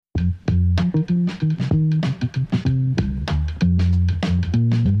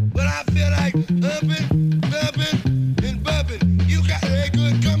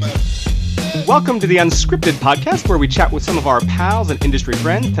Welcome to the Unscripted Podcast, where we chat with some of our pals and industry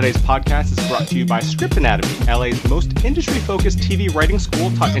friends. Today's podcast is brought to you by Script Anatomy, LA's most industry-focused TV writing school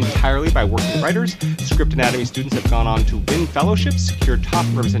taught entirely by working writers. Script Anatomy students have gone on to win fellowships, secure top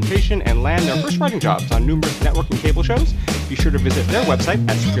representation, and land their first writing jobs on numerous network and cable shows. Be sure to visit their website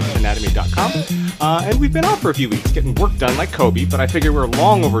at scriptanatomy.com. And we've been off for a few weeks, getting work done like Kobe, but I figure we're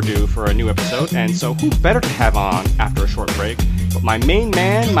long overdue for a new episode, and so who better to have on after a short break but my main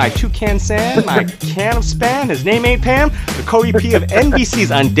man, my toucan Sam, my can of spam, his name ain't Pam, the co-EP of NBC's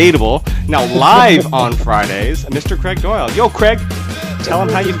Undateable, now live on Fridays, Mr. Craig Doyle. Yo, Craig, tell him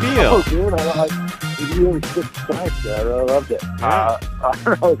how you feel. Oh, dude, you really good thanks, I really loved it.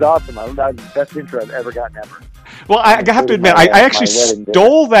 It was awesome. That was the best intro I've ever gotten ever. Well, I have to admit, I actually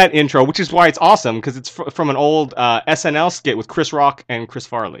stole that intro, which is why it's awesome, because it's from an old SNL skit with Chris Rock and Chris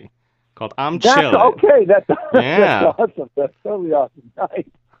Farley called I'm Chillin'. Okay, that's awesome. That's totally awesome. Nice.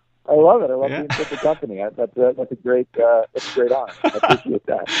 I love it. I love being with the company. That's a great honor. I appreciate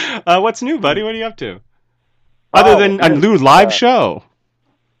that. What's new, buddy? What are you up to? Other than a new live show.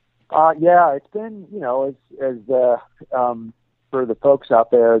 Yeah, it's been, as for the folks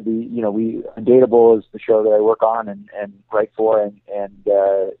out there, Undateable is the show that I work on and write for, and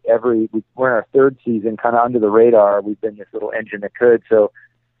we're in our third season, kind of under the radar. We've been this little engine that could. So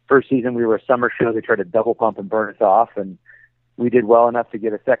first season we were a summer show. They tried to double pump and burn us off, and we did well enough to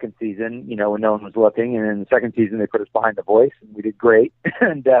get a second season, when no one was looking. And in the second season they put us behind The Voice, and we did great.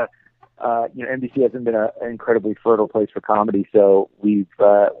 And NBC hasn't been an incredibly fertile place for comedy, so we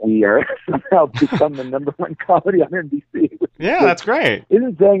are somehow become the number one comedy on NBC. Yeah, that's great.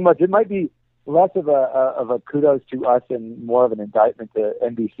 Isn't saying much. It might be less of a kudos to us and more of an indictment to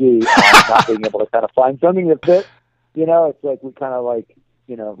NBC on not being able to kind of find something that fits. It's like we kind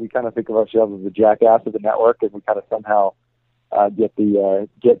of think of ourselves as the jackass of the network, and we kind of somehow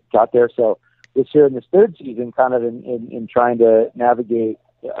got there. So this year in this third season, kind of in trying to navigate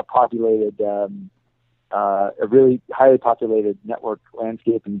a populated, a really highly populated network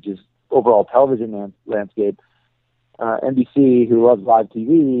landscape and just overall television landscape, NBC, who loves live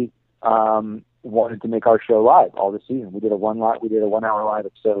TV, wanted to make our show live all this season. We did a 1 hour live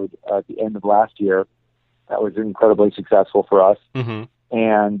episode at the end of last year. That was incredibly successful for us. Mm-hmm.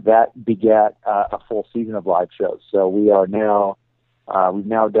 And that begat a full season of live shows. So we are now, we've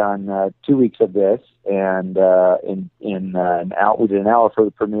now done 2 weeks of this, and we did an hour for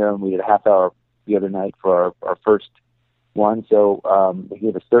the premiere, and we did a half hour the other night for our first one. So they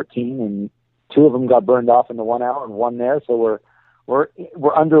gave us 13, and 2 of them got burned off in the 1 hour, and 1 there. So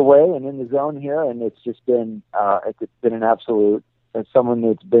we're underway and in the zone here, and it's just been it's been an absolute. As someone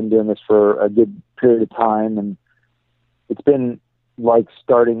that's been doing this for a good period of time, and it's been like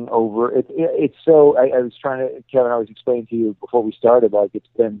starting over. It's so. I was trying to, Kevin, I was explaining to you before we started, like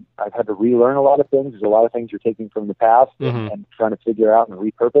I've had to relearn a lot of things. There's a lot of things you're taking from the past and trying to figure out and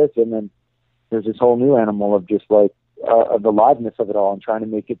repurpose. And then there's this whole new animal of just like of the liveness of it all and trying to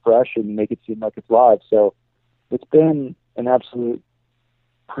make it fresh and make it seem like it's live. So it's been an absolute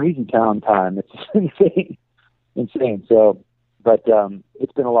crazy town time. It's insane. So, but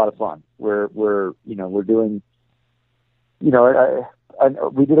it's been a lot of fun. We're doing.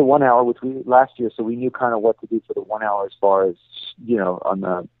 We did a 1 hour, which we last year, so we knew kind of what to do for the 1 hour as far as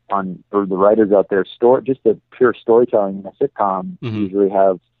for the writers out there. Just the pure storytelling in a sitcom. Mm-hmm. You usually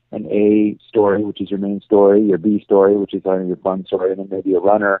have an A story, which is your main story, your B story, which is your fun story, and then maybe a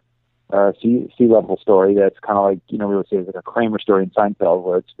runner, C level story that's kind of like we would say like a Kramer story in Seinfeld,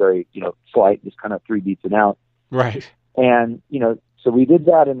 where it's very slight, just kind of 3 beats and out. Right. And so we did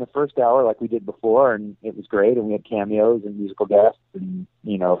that in the first hour like we did before, and it was great, and we had cameos and musical guests and,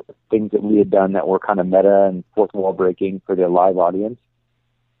 things that we had done that were kind of meta and fourth wall breaking for the live audience.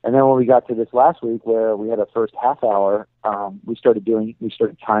 And then when we got to this last week where we had a first half hour, we started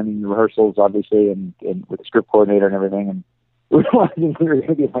timing the rehearsals, obviously, and with the script coordinator and everything, and we realized we were going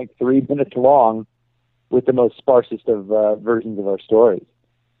to be like 3 minutes long with the most sparsest of versions of our stories.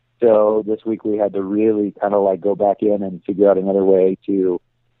 So this week we had to really kind of like go back in and figure out another way to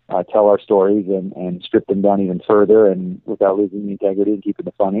tell our stories and strip them down even further and without losing the integrity and keeping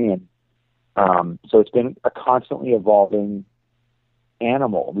it funny. And so it's been a constantly evolving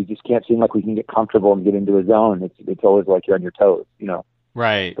animal. We just can't seem like we can get comfortable and get into a zone. It's always like you're on your toes,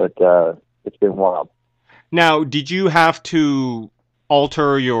 Right. But it's been wild. Now, did you have to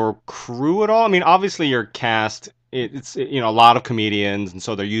alter your crew at all? I mean, obviously your cast, it's a lot of comedians, and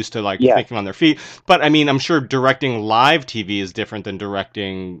so they're used to thinking on their feet. But I mean, I'm sure directing live TV is different than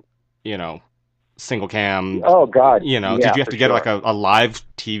directing, single cam. Oh God, You know, yeah, did you have for to get sure. like a live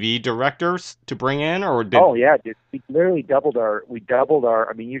TV director to bring in, or did? Oh yeah, dude. We literally doubled our.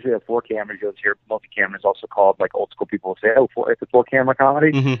 I mean, usually have 4 cameras. You'll hear multi-camera is also called, like old school people will say, oh, it's a 4 camera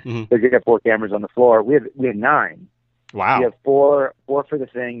comedy. Mm-hmm. Because you have 4 cameras on the floor. We have 9. You Wow. have four for the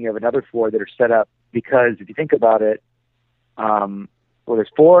thing. You have another 4 that are set up because if you think about it, well, there's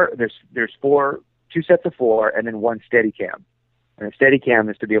 4. There's 2 sets of 4, and then 1 steady cam. And a steady cam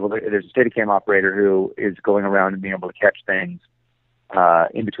is to be able to. There's a steady cam operator who is going around and being able to catch things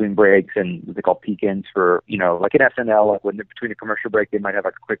in between breaks, and what they call peek-ins for, like in SNL, like when they're between a commercial break, they might have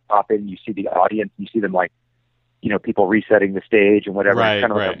like a quick pop-in. You see the audience, you see them like, people resetting the stage and whatever. Right, It's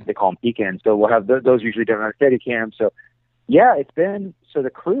kind of right. like they call them peek-ins. So we'll have those usually done on a steady cam. So yeah,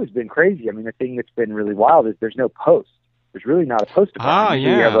 the crew's been crazy. I mean, the thing that's been really wild is there's no post. There's really not a post department.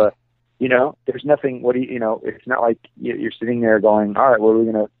 Yeah. You have there's nothing. It's not like you're sitting there going, all right, what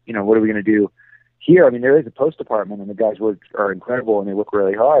are we gonna do here? I mean, there is a post department, and the guys are incredible, and they work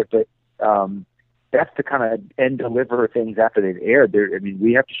really hard. But that's to kind of end deliver things after they've aired.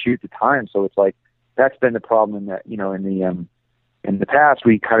 We have to shoot the time, so it's like that's been the problem in that in the past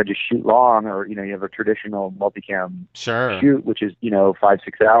we kind of just shoot long, or you have a traditional multicam Sure. shoot, which is 5-6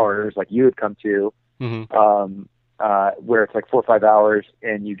 hours, like you would come to. Mm-hmm. Where it's like 4 or 5 hours,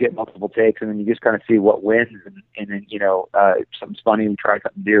 and you get multiple takes, and then you just kind of see what wins, and then if something's funny, we try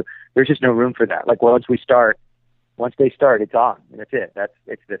something new. There's just no room for that. Like once they start, it's on, and that's it.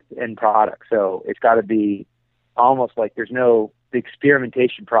 It's the end product. So it's got to be almost like the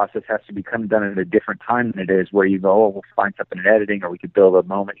experimentation process has to be kind of done at a different time than it is where you go, oh, we'll find something in editing, or we could build a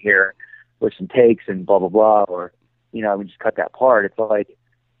moment here with some takes and blah blah blah, or we just cut that part. It's like.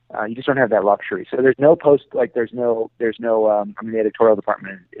 You just don't have that luxury. So there's no post, like there's no, the editorial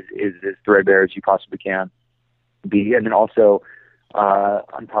department is as threadbare as you possibly can be. And then also,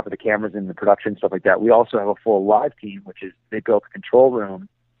 on top of the cameras and the production, stuff like that, we also have a full live team, which is, they built a control room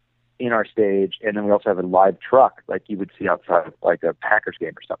in our stage. And then we also have a live truck, like you would see outside of like a Packers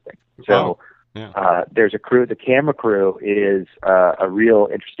game or something. So, there's a crew. The camera crew is a real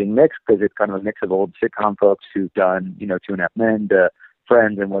interesting mix, because it's kind of a mix of old sitcom folks who've done, 2.5 Men to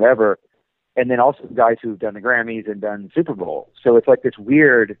Friends and whatever, and then also guys who've done the Grammys and done Super Bowl. So it's like this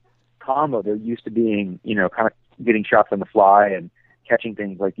weird combo. They're used to being, kind of getting shots on the fly and catching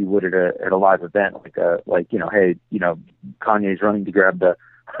things like you would at a live event, hey, Kanye's running to grab the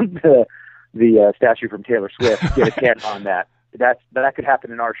the statue from Taylor Swift, get a can on that. That could happen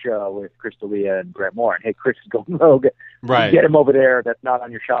in our show with Chris D'Elia and Grant Moore. And hey, Chris is going rogue. Right. Get him over there. That's not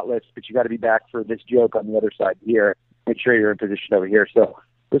on your shot list, but you got to be back for this joke on the other side here. Make sure you're in position over here. So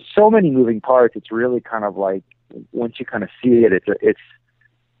there's so many moving parts. It's really kind of like, once you kind of see it,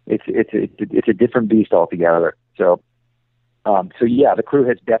 it's a different beast altogether. So yeah, the crew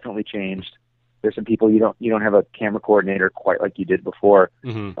has definitely changed. There's some people you don't have a camera coordinator quite like you did before.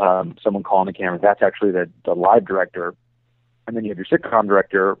 Mm-hmm. Someone calling the camera. That's actually the live director. And then you have your sitcom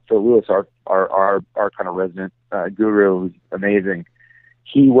director, Phil Lewis, our kind of resident guru, who's amazing.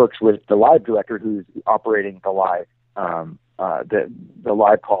 He works with the live director, who's operating the live the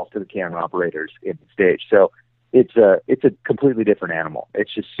live calls to the camera operators in the stage. So it's a completely different animal.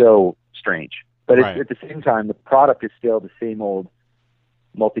 It's just so strange. But Right. at the same time, the product is still the same old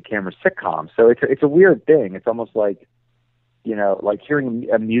multi-camera sitcom. So it's a weird thing. It's almost like, like hearing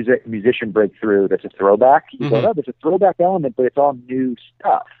a musician break through that's a throwback. You go, oh, there's a throwback element, but it's all new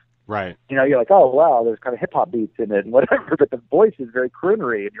stuff. Right. You're like, oh, wow, there's kind of hip hop beats in it and whatever, but the voice is very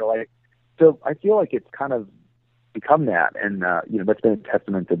croonery. And you're like, so I feel like it's kind of become that. And, that's been a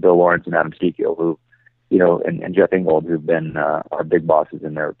testament to Bill Lawrence and Adam Steele, who, and Jeff Ingold, who've been our big bosses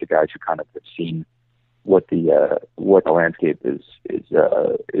in there, the guys who kind of have seen what the landscape is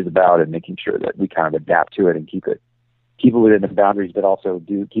about, and making sure that we kind of adapt to it and keep it within the boundaries, but also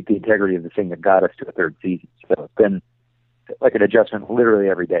do keep the integrity of the thing that got us to a third season. So it's been like an adjustment. Literally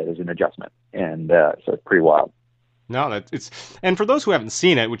every day there's an adjustment, and so it's pretty wild. No, and for those who haven't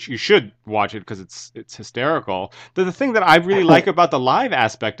seen it, which you should watch it because it's hysterical. The thing that I really like about the live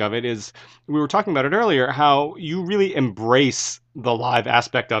aspect of it is, we were talking about it earlier, how you really embrace the live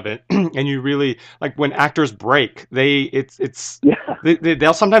aspect of it, and you really, like, when actors break,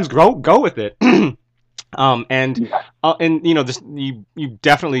 they'll sometimes go with it. You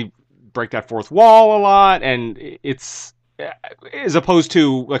definitely break that fourth wall a lot, and it's, as opposed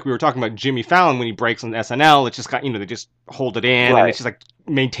to, like we were talking about Jimmy Fallon, when he breaks on SNL, it's just got, they just hold it in, and it's just like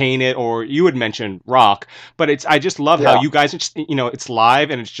maintain it. Or you would mention Rock, but I just love how you guys, it's live,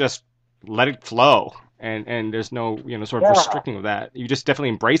 and it's just let it flow, and there's no sort of restricting of that. You just definitely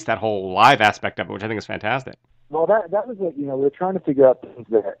embrace that whole live aspect of it, which I think is fantastic. Well, that was it. We're trying to figure out things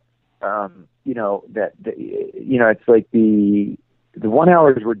that it's like the 1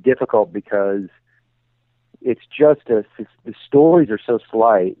 hours were difficult because it's just the stories are so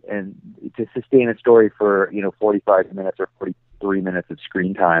slight, and to sustain a story for 45 minutes or 43 minutes of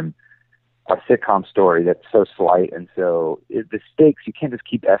screen time, a sitcom story that's so slight, and so the stakes, you can't just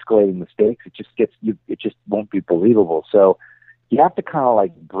keep escalating the stakes. It just it just won't be believable. So you have to kind of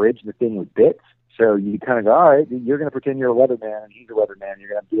like bridge the thing with bits. So you kind of go, all right, you're going to pretend you're a weatherman, and he's a weatherman, and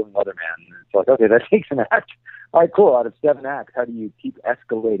you're going to be a weatherman. And it's like, okay, that takes an act. All right, cool. Out of 7 acts, how do you keep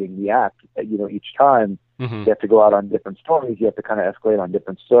escalating the act? Each time you have to go out on different stories. You have to kind of escalate on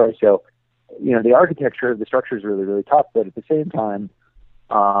different stories. So, the architecture, the structure is really, really tough. But at the same time,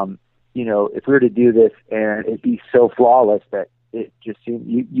 if we were to do this and it'd be so flawless that it just seemed,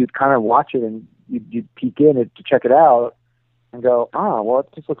 you'd kind of watch it and you'd peek in it to check it out and go, well, it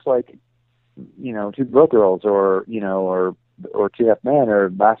just looks like, Two Broke Girls or Two Half Men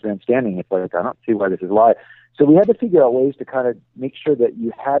or Last Man Standing. It's like, I don't see why this is live. So we had to figure out ways to kind of make sure that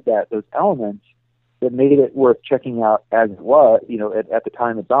you had those elements that made it worth checking out as it was, at the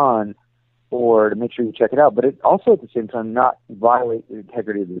time it's on, or to make sure you check it out. But it also at the same time not violate the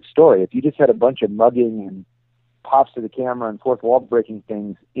integrity of the story. If you just had a bunch of mugging and pops to the camera and fourth wall breaking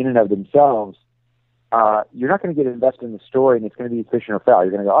things in and of themselves, you're not going to get invested in the story, and it's going to be efficient or foul.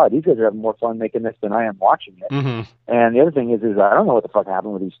 You're going to go, these guys are having more fun making this than I am watching it. Mm-hmm. And the other thing is I don't know what the fuck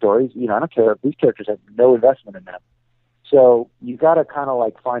happened with these stories. I don't care if these characters have no investment in them. So you got to kind of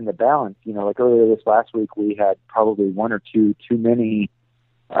like find the balance. Like earlier this last week, we had probably one or two too many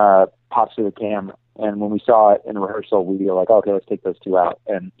pops to the camera. And when we saw it in rehearsal, we were like, okay, let's take those two out.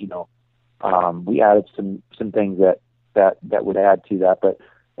 And, we added some things that would add to that. But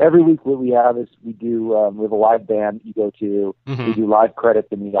every week what we have is we have a live band you go to. Mm-hmm. We do live credits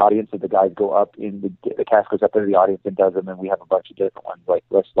in the audience, so the guys go up the cast goes up into the audience and does them, and we have a bunch of different ones. Like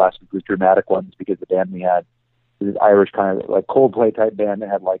last week was dramatic ones because the band we had was this Irish kind of like Coldplay type band that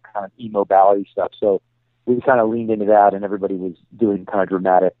had like kind of emo ballady stuff. So we kind of leaned into that, and everybody was doing kind of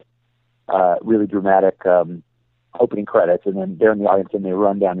dramatic, really dramatic opening credits, and then they're in the audience and they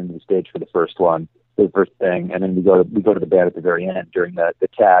run down into the stage for the first one. The first thing, and then we go to the band at the very end during the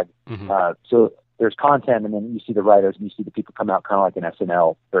tag. Mm-hmm. So there's content, and then you see the writers, and you see the people come out kind of like an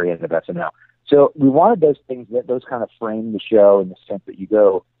SNL, very end of SNL. So we wanted those things those kind of frame the show in the sense that you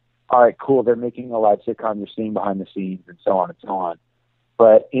go, all right, cool, they're making a live sitcom, you're seeing behind the scenes, and so on and so on.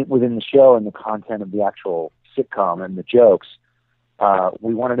 But within the show and the content of the actual sitcom and the jokes,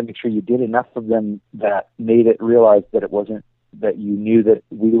 we wanted to make sure you did enough of them that made it realize that it wasn't, that you knew that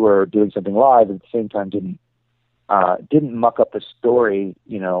we were doing something live, at the same time didn't muck up the story,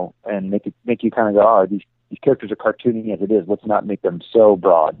 and make you kind of go, these characters are cartoony as it is. Let's not make them so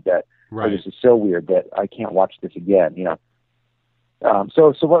broad that this is so weird that I can't watch this again.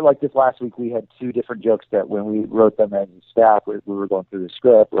 So what, like this last week, we had 2 different jokes that when we wrote them as a staff, we were going through the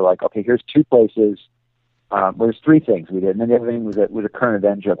script. We're like, okay, here's 2 places. There's 3 things we did, and then the other thing was a current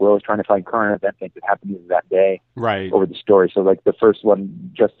event joke. We're always trying to find current event things that happened to us that day over the story. So like the first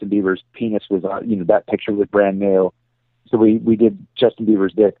one, Justin Bieber's penis was on, that picture was brand new. So we did Justin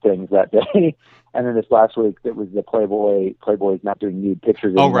Bieber's dick things that day. And then this last week, it was the Playboy's not doing nude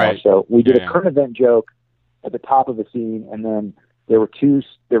pictures anymore. Oh, right. So we did a current event joke at the top of the scene, and then there were two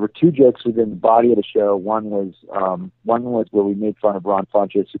jokes within the body of the show. One was where we made fun of Ron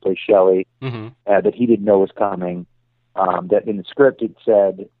Funches, who plays Shelley, mm-hmm. That he didn't know was coming. That in the script it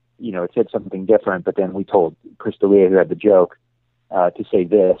said something different, but then we told Chris D'Elia, who had the joke, to say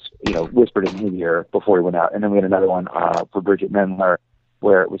this, whispered in his ear before he went out. And then we had another one for Bridget Mendler,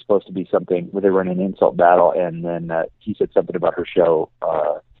 where it was supposed to be something where they were in an insult battle, and then he said something about her show.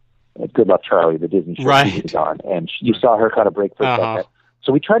 Good Luck Charlie, the Disney show she was on, and you saw her kind of break for a second.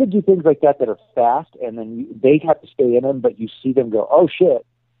 So we try to do things like that are fast, and then they have to stay in them, but you see them go, oh shit,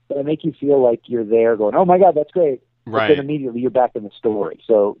 they make you feel like you're there going, oh my god, that's great. Right. But then immediately you're back in the story.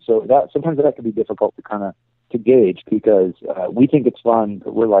 So that sometimes that can be difficult to gauge, because we think it's fun,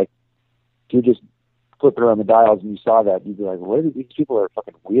 but we're like, if you just flip it around the dials and you saw that, you'd be like, well, these people are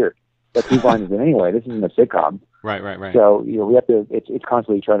fucking weird. But whose line is it anyway? This isn't a sitcom. Right. So we have to. It's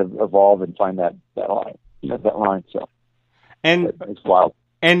constantly trying to evolve and find that line. That line. So, and it's wild.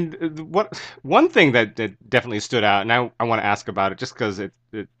 And one thing that definitely stood out, and I want to ask about it just because it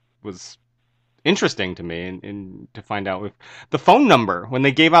was interesting to me, and to find out if the phone number, when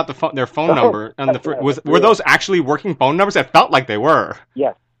they gave out their phone number on were those actually working phone numbers? It felt like they were.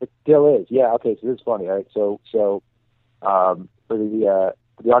 Yes, it still is. Yeah. Okay. So this is funny. All right. So for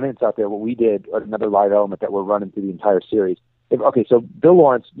the audience out there, what we did, another live element that we're running through the entire series. So Bill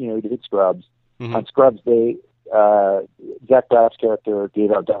Lawrence, he did Scrubs. Mm-hmm. On Scrubs, they Zach Braff's character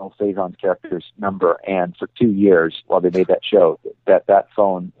gave out Donald Faison's character's number, and for 2 years while they made that show, that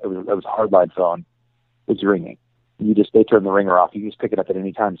phone, it was a hardline phone, was ringing. They turned the ringer off. You just pick it up at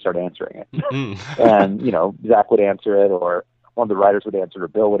any time and start answering it. Mm-hmm. And, Zach would answer it, or one of the writers would answer it, or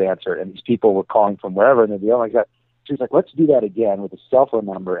Bill would answer it, and these people were calling from wherever, and they'd be, oh my God. She was like, let's do that again with a cell phone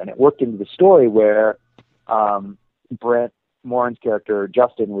number. And it worked into the story where Brent Morin's character,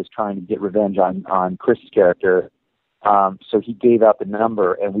 Justin, was trying to get revenge on Chris's character. So he gave out the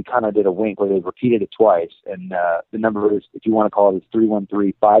number, and we kind of did a wink where they repeated it twice. And the number is, if you want to call it, is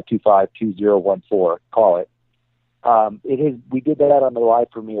 313-525-2014. Call it. We did that on the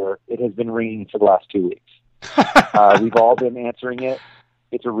live premiere. It has been ringing for the last 2 weeks. We've all been answering it.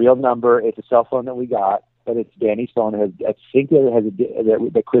 It's a real number. It's a cell phone that we got, but it's Danny's phone. I think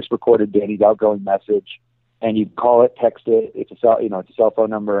that Chris recorded Danny's outgoing message, and you call it, text it. It's a cell phone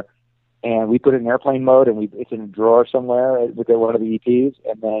number, and we put it in airplane mode, and it's in a drawer somewhere with one of the EPs.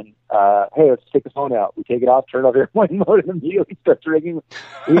 And then, hey, let's take the phone out. We take it off, turn it off airplane mode, and immediately starts ringing.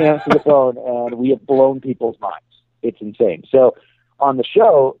 We answer the phone, and we have blown people's minds. It's insane. So on the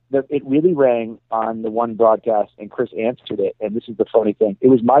show, it really rang on the one broadcast, and Chris answered it. And this is the funny thing: it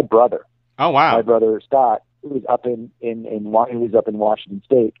was my brother. Oh wow! My brother Scott, who was up in Washington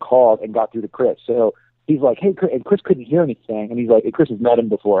State, called and got through to Chris. So he's like, "Hey, Chris," and Chris couldn't hear anything, and he's like, Chris has met him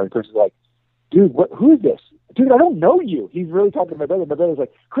before, and Chris is like, "Dude, who is this? Dude, I don't know you." He's really talking to my brother. My brother's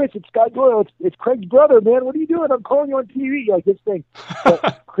like, "Chris, it's Scott Doyle. It's Craig's brother, man. What are you doing? I'm calling you on TV." Like this thing.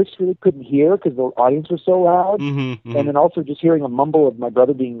 But Chris really couldn't hear because the audience was so loud. Mm-hmm. And then also just hearing a mumble of my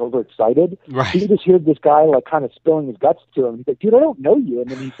brother being overexcited. Right. He just heard this guy like kind of spilling his guts to him. He's like, "Dude, I don't know you." And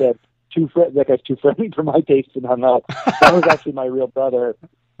then he said, "That guy's too friendly for my taste," and hung up. That was actually my real brother.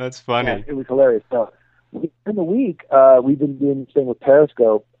 That's funny. Yeah, it was hilarious. So in the week, we've been doing this thing with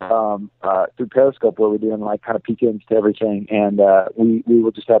Periscope, through Periscope, where we're doing like kind of peek-ins to everything, and we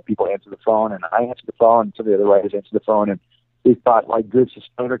will just have people answer the phone, and I answer the phone, and some of the other writers answer the phone, and we've got like groups of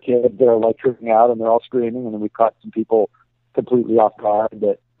stoner kids that are like tripping out, and they're all screaming, and then we've caught some people completely off guard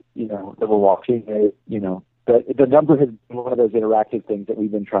that were watching. But the number has been one of those interactive things that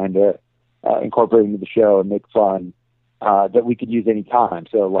we've been trying to incorporate into the show and make fun. That we could use any time.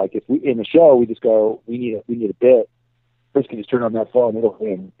 So like if we in the show we just go, we need a bit, Chris can just turn on that phone, it'll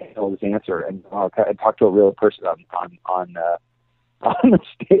ring, and it'll just answer and talk to a real person in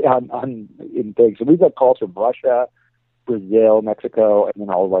things. So we've got calls from Russia, Brazil, Mexico, and then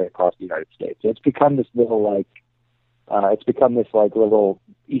all the way across the United States. So it's become this little little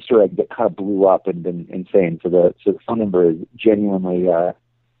Easter egg that kind of blew up and been insane. So the phone number is genuinely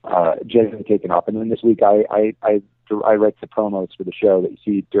taken off. And then this week I write the promos for the show that you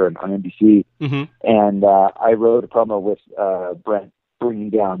see on NBC. Mm-hmm. And I wrote a promo with Brent bringing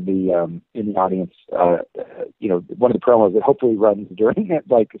down in the audience, one of the promos that hopefully runs during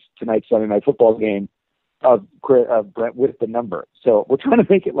like tonight's Sunday Night Football game of Brent with the number. So we're trying to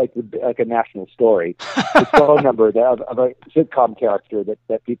make it like a national story. The phone number of a sitcom character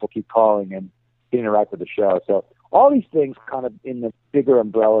that people keep calling and interact with the show. So all these things kind of in the bigger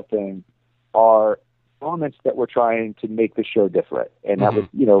umbrella thing are elements that we're trying to make the show different. And that was,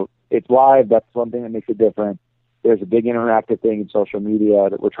 it's live. That's one thing that makes it different. There's a big interactive thing in social media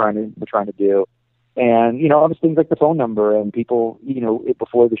that we're trying to do. And, all these things like the phone number and people,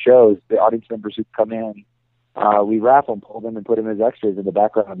 before the shows, the audience members who come in, we raffle them, pull them and put them as extras in the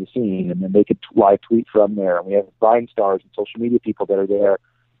background of the scene. And then they could live tweet from there. And we have Vine stars and social media people that are there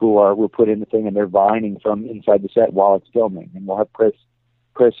we'll put in the thing and they're vining from inside the set while it's filming. And we'll have Chris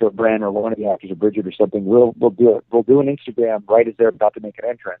or Brent or one of the actors or Bridget or something. We'll do it. We'll do an Instagram right as they're about to make an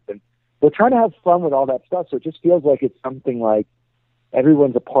entrance. And we're trying to have fun with all that stuff. So it just feels like it's something like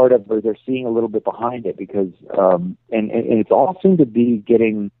everyone's a part of, or they're seeing a little bit behind it because, and it's all seemed to be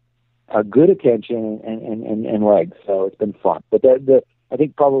getting good attention and legs. So it's been fun. But I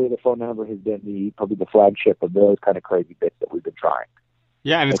think probably the phone number has been probably the flagship of those kind of crazy bits that we've been trying.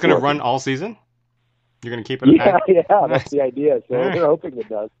 Yeah, and it's going to run all season? You're going to keep it? Yeah, that's the idea. So we're hoping it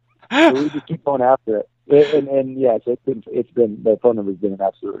does. So we just keep going after it. And yeah, so it's been the phone number's been an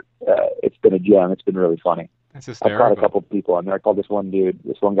absolute, it's been a gem. It's been really funny. That's hysterical. I caught a couple of people on there. I called this one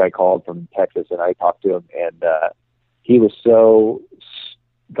guy called from Texas, and I talked to him, and he was so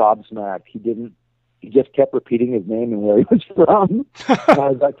gobsmacked. He just kept repeating his name and where he was from.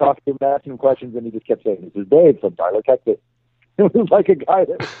 And I talked to him, asking him questions, and he just kept saying, "This is Dave from Tyler, Texas." It was like a guy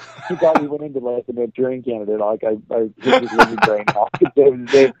that he thought he went into like a Manchurian candidate. Like I hit his living brain off.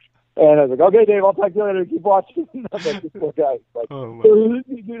 Dave. And I was like, "Okay, Dave, I'll talk to you later. Keep watching." Like, this poor guy, like, and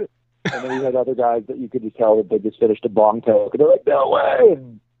then we had other guys that you could just tell that they just finished a bong toke, and they're like, "No way!"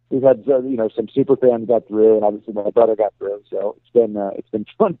 And we've had some super fans got through, and obviously my brother got through. So it's been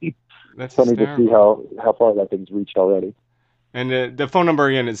funny. That's funny to see how far that thing's reached already. And the phone number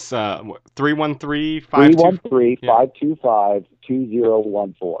again is 313-525.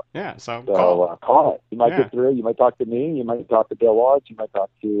 313-525-2014. Yeah, so call it. You might get through. You might talk to me. You might talk to Bill Watts. You might talk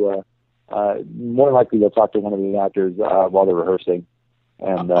to, more likely you'll talk to one of the actors while they're rehearsing.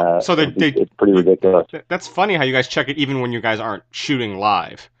 And so it's pretty ridiculous. That's funny how you guys check it even when you guys aren't shooting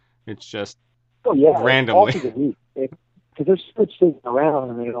live. It's just randomly. Randomly. Because there's so much things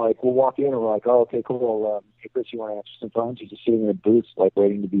around, and we'll walk in and we're like, oh, okay, cool. Hey, Chris, you want to answer some phones? He's just sitting in the booth, like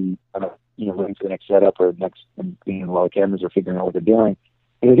waiting to be, waiting for the next setup or next, and being in a lot of cameras or figuring out what they're doing.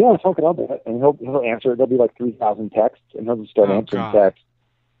 And he'll talk it up, and he'll answer. There'll be like 3,000 texts, and he'll just start answering texts,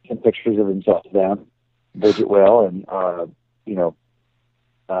 and pictures of himself to them. Bridget will, and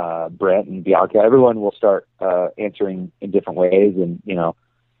Brent and Bianca. Everyone will start answering in different ways, and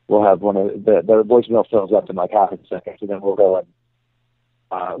we'll have one of the voicemail fills up in like half a second, so then we'll go and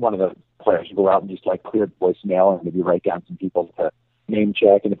one of the players will go out and just like clear the voicemail and maybe write down some people to name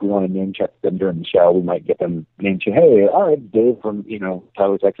check. And if we want to name check them during the show, we might get them name check. Hey, all right, Dave from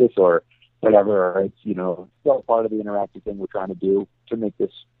Tyler, Texas, or whatever. Or it's still part of the interactive thing we're trying to do to make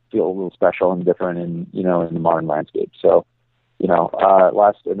this feel a little special and different in the modern landscape. So. In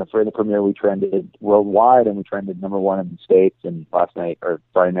the premiere, we trended worldwide, and we trended number 1 in the States. And last night or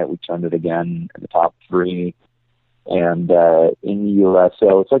Friday night, we trended again in the top 3, and in the U.S.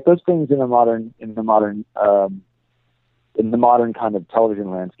 So it's like those things in the modern kind of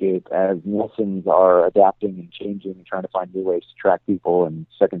television landscape, as Nielsen's are adapting and changing and trying to find new ways to track people and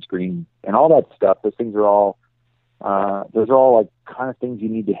second screen and all that stuff. Those things are all. Those are all like kind of things you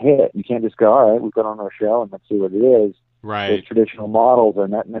need to hit. You can't just go, all right, we've got on our show and let's see what it is. Right. Those traditional models are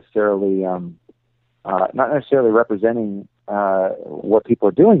not necessarily representing what people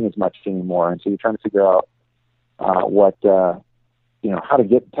are doing as much anymore, and so you're trying to figure out how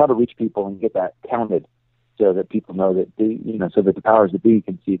to reach people and get that counted, so that people know that so that the powers that be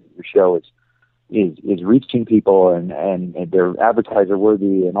can see that your show is reaching people and they're advertiser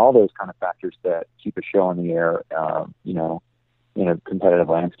worthy and all those kind of factors that keep a show on the air, in a competitive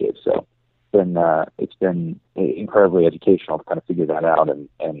landscape. So. It's been incredibly educational to kind of figure that out and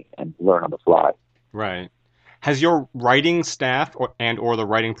learn on the fly. Right. Has your writing staff or the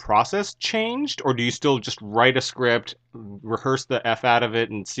writing process changed, or do you still just write a script, rehearse the F out of it,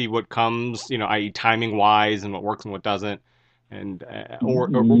 and see what comes, i.e. timing wise and what works and what doesn't, and or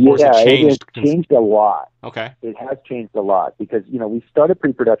has it changed? It has changed a lot. Okay. It has changed a lot because we started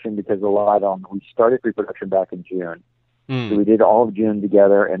pre-production back in June. So we did all of June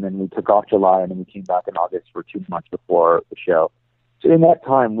together, and then we took off July, and then we came back in August for 2 months before the show. So in that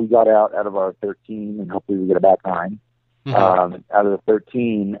time, we got out of our 13, and hopefully we get it back 9. Mm-hmm. Out of the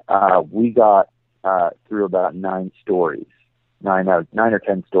 13, we got through about 9 stories, 9 or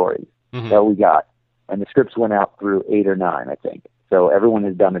 10 stories that we got. And the scripts went out through 8 or 9, I think. So everyone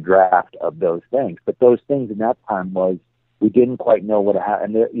has done a draft of those things. But those things in that time was we didn't quite know what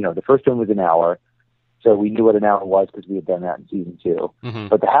happened. And the first one was an hour. So we knew what an hour was because we had done that in season 2. Mm-hmm.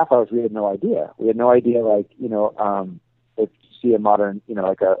 But the half hours, we had no idea. We had no idea, if you see a modern,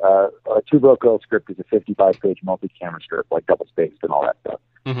 like a Two Broke Girls script is a 55-page multi-camera script, like double-spaced and all that stuff.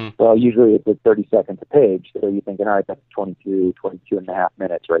 Mm-hmm. Well, usually it's 30 seconds a page. So you're thinking, all right, that's 22 and a half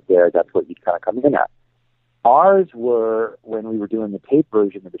minutes right there. That's what you'd kind of come in at. Ours were, when we were doing the tape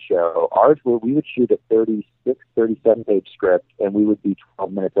version of the show, we would shoot a 36, 37-page script, and we would be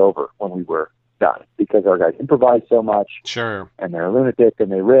 12 minutes over when we were done, because our guys improvise so much. Sure. And they're a lunatic,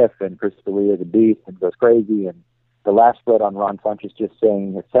 and they riff, and Chris D'Elia is a beast and goes crazy. And the laugh spread on Ron Funch is just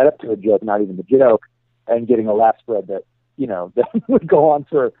saying a setup to a joke, not even the joke, and getting a laugh spread that that would go on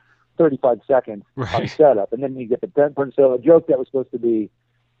for 35 seconds on setup, and then you get the 10. So a joke that was supposed to be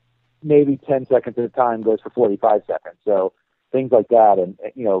maybe 10 seconds at a time goes for 45 seconds. So things like that, and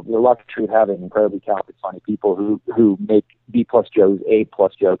we're lucky to having incredibly talented, funny people who make B+ jokes, A+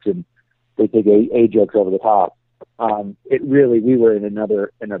 jokes, and they take A jokes over the top. We were in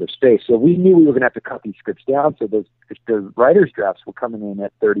another space. So we knew we were going to have to cut these scripts down. So the writer's drafts were coming in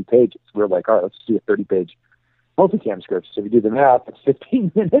at 30 pages. We're like, all right, let's do a 30-page multicam script. So if you do the math, it's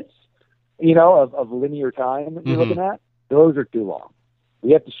 15 minutes, of linear time that you're looking at. Those are too long.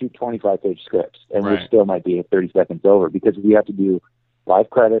 We have to shoot 25-page scripts, and we still might be at 30 seconds over because we have to do live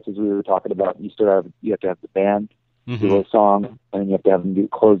credits, as we were talking about. You have to have the band do a song, and then you have to have them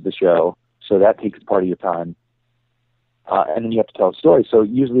close the show. So that takes part of your time. And then you have to tell a story. So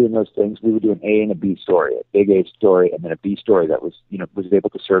usually in those things, we would do an A and a B story, a big A story, and then a B story that was able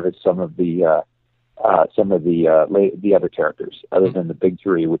to service some of the some of the other characters, other than the big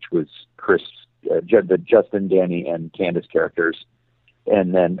three, which was the Justin, Danny, and Candace characters.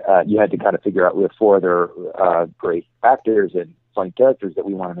 And then you had to kind of figure out, we have four other great actors and funny characters that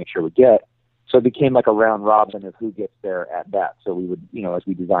we want to make sure we get. So it became like a round robin of who gets there at bat. So we would, as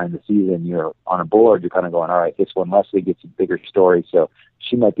we designed the season, you're on a board, you're kind of going, all right, this one, Leslie gets a bigger story. So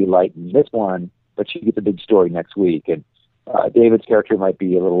she might be light in this one, but she gets a big story next week. And David's character might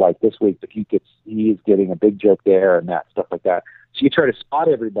be a little light this week, but he is getting a big joke there and that, stuff like that. So you try to spot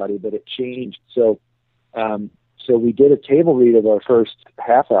everybody, but it changed. So we did a table read of our first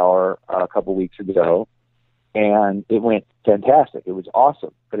half hour a couple weeks ago, and it went fantastic. It was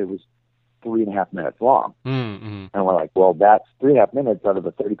awesome, but it was 3.5 minutes long. Mm-hmm. And we're like, well, that's 3.5 minutes out of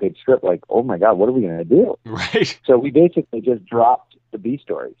a 30-page script. Like, oh my God, what are we going to do? Right. So we basically just dropped the B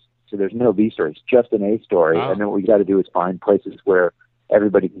stories. So there's no B stories, just an A story. Wow. And then what we got to do is find places where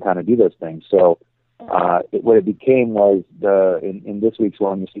everybody can kind of do those things. So what it became was in this week's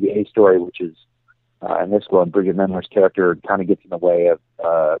one, you see the A story, which is in this one, Bridget Mendler's character kind of gets in the way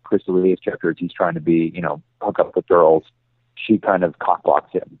of Chris D'Elia's character as he's trying to be, hook up with girls. She kind of cockblocks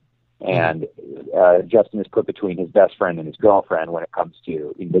him. And Justin is put between his best friend and his girlfriend when it comes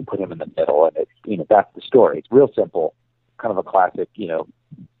to, they put him in the middle, and that's the story. It's real simple, kind of a classic,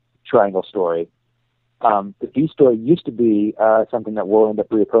 triangle story. The B story used to be something that we'll end up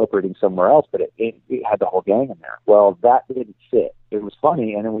reappropriating somewhere else, but it had the whole gang in there. Well, that didn't fit. It was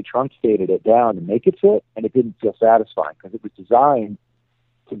funny, and then we truncated it down to make it fit, and it didn't feel satisfying because it was designed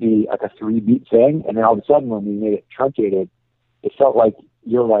to be like a 3-beat thing, and then all of a sudden when we made it truncated, it felt like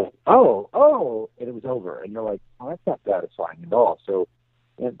you're like, oh, and it was over. And you're like, oh, that's not satisfying at all. So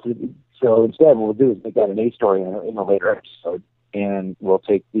instead, what we'll do is make that an A story in a later episode. And we'll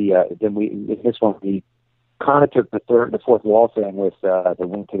take in this one, we kind of took the fourth wall thing with the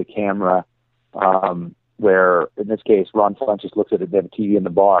wink to the camera, where in this case, Ron Funches just looks at the TV in the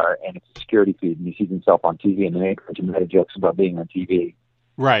bar and it's a security feed and he sees himself on TV and they make a bunch of meta jokes about being on TV.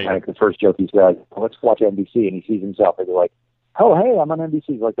 Right. Like the first joke he says, well, let's watch NBC, and he sees himself and they're like, oh, hey, I'm on NBC.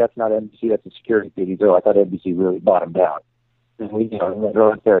 He's like, that's not NBC, that's a security feed. He's like, I thought NBC really bottomed out. And we,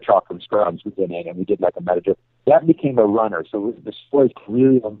 Sarah Chalk from Scrubs was in it, and we did like a meta joke. That became a runner. So the story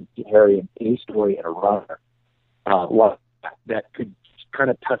really carry an A story and a runner. That could kind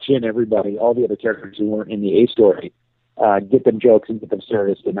of touch in everybody, all the other characters who weren't in the A story, get them jokes and get them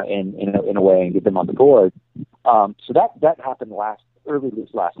serious in a way and get them on the board. So that happened early this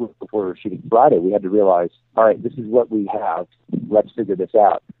last week before we were shooting Friday. We had to realize, all right, this is what we have. Let's figure this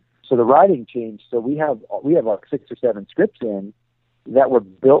out. So the writing changed. So we have like 6 or 7 scripts in that were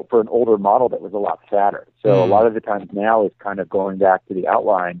built for an older model that was a lot fatter. So a lot of the times now is kind of going back to the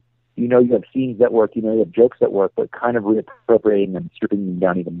outline. You have scenes that work, you have jokes that work, but kind of reappropriating them, stripping them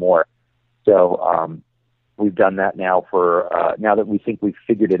down even more. So we've done that now now that we think we've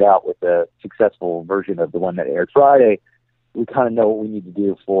figured it out with the successful version of the one that aired Friday. We kind of know what we need to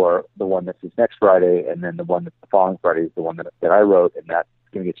do for the one that's this next Friday, and then the one that's the following Friday is the one that I wrote, and that's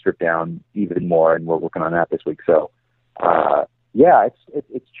going to get stripped down even more, and we're working on that this week. So,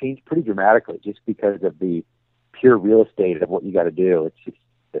 it's changed pretty dramatically just because of the pure real estate of what you got to do. It's just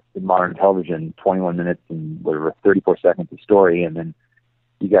in modern television, 21 minutes and 34 seconds of story, and then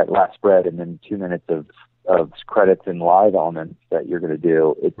you got last spread, and then 2 minutes of credits and live elements that you're going to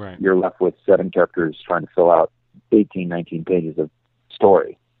do. Right. You're left with 7 characters trying to fill out 18, 19 pages of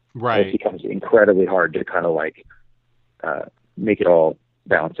story. Right. And it becomes incredibly hard to kind of like make it all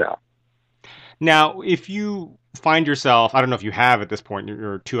balance out. Now, if you find yourself, I don't know if you have at this point,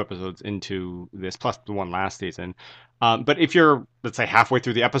 you're 2 episodes into this, plus the one last season, but if you're, let's say, halfway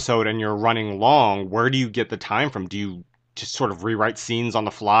through the episode and you're running long, where do you get the time from? Do you just sort of rewrite scenes on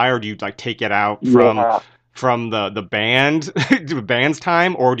the fly, or do you like take it out from the band, the band's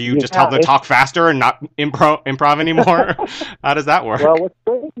time, or do you just tell them to talk faster and not improv anymore? How does that work? Well, what's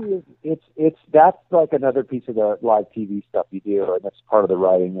crazy is that's like another piece of the live TV stuff you do, and that's part of the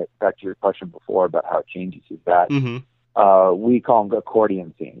writing. Back to your question before about how it changes, is that we call them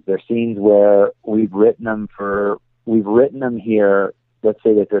accordion scenes. They're scenes where we've written them here. Let's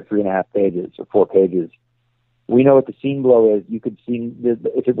say that they're 3.5 pages or 4 pages. We know what the scene blow is. You could see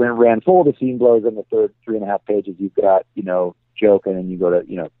if it ran full, the scene blows in the third 3.5 pages. You've got, joke, and then you go to,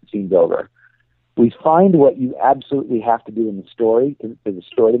 the scene's over. We find what you absolutely have to do in the story for the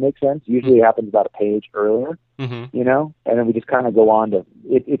story to make sense. Usually it happens about a page earlier, and then we just kind of go on to,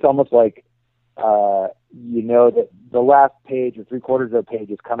 it's almost like, that the last page or 3/4 of the page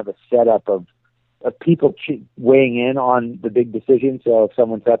is kind of a setup of people weighing in on the big decision. So if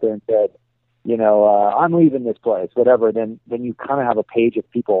someone sat there and said, I'm leaving this place, whatever, then you kind of have a page of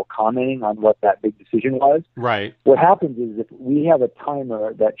people commenting on what that big decision was. Right. What happens is if we have a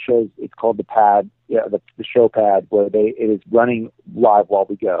timer that shows, it's called the pad, the show pad, where it is running live while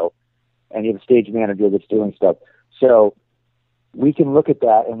we go, and you have a stage manager that's doing stuff. So we can look at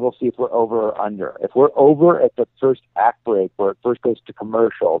that and we'll see if we're over or under. If we're over at the first act break where it first goes to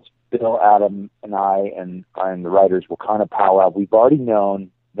commercials, Bill, Adam, and I and the writers will kind of powwow. We've already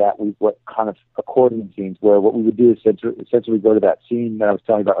known that what kind of accordion scenes where what we would do is essentially go to that scene that I was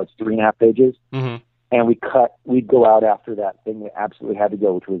telling you about, it's 3.5 pages, and we'd go out after that thing that absolutely had to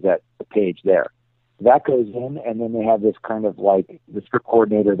go, which was that the page there. That goes in, and then they have this kind of like the script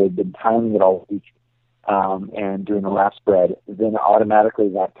coordinator, they've been timing it all week, and doing the laugh spread, then automatically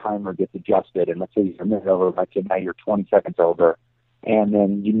that timer gets adjusted, and let's say you're a minute over, let's say now you're 20 seconds over, and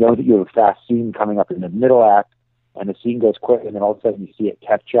then you know that you have a fast scene coming up in the middle act, and the scene goes quick, and then all of a sudden you see it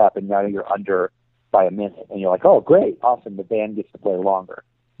catch up, and now you're under by a minute, and you're like, oh, great, awesome, the band gets to play longer.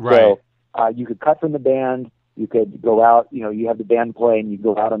 Right. So you could cut from the band, you could go out, you have the band playing, you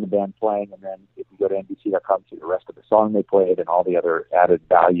go out on the band playing, and then if you go to NBC.com, see the rest of the song they played and all the other added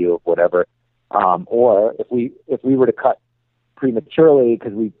value of whatever. Or if we were to cut prematurely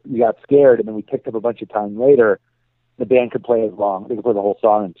because we got scared and then we picked up a bunch of time later, the band could play as long. They could play the whole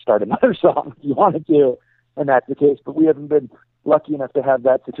song and start another song if you wanted to, and that's the case. But we haven't been lucky enough to have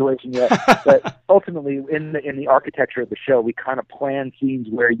that situation yet. But ultimately, in the architecture of the show, we kind of plan scenes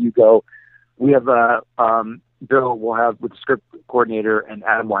where you go. We have Bill will have with the script coordinator, and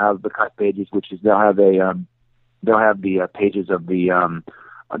Adam will have the cut pages, which is they'll have the pages of the.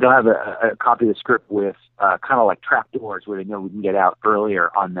 They'll have a copy of the script with kind of like trap doors where they know we can get out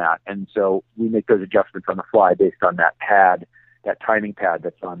earlier on that. And so we make those adjustments on the fly based on that pad, that timing pad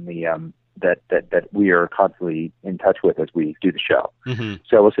that's on the that we are constantly in touch with as we do the show. Mm-hmm.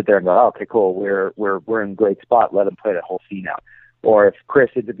 So we'll sit there and go, oh, okay, cool. We're in a great spot. Let them play that whole scene out. Or if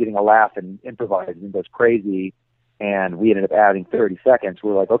Chris ends up getting a laugh and improvises and goes crazy, and we ended up adding 30 seconds,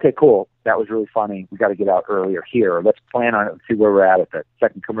 we're like, okay, cool. That was really funny. We got to get out earlier here. Let's plan on it and see where we're at the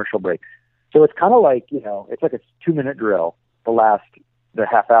second commercial break. So it's kind of like, it's like a 2-minute drill. The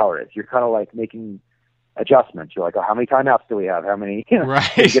half hour is. You're kind of like making adjustments. You're like, oh, how many timeouts do we have? How many?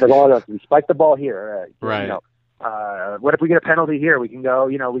 Right. We get a ball. We spike the ball here. Right. What if we get a penalty here? We can go.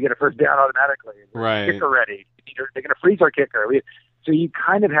 We get a first down automatically. Right. Kicker ready. They're going to freeze our kicker. So you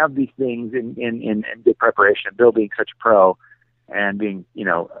kind of have these things in good preparation. Bill being such a pro and being,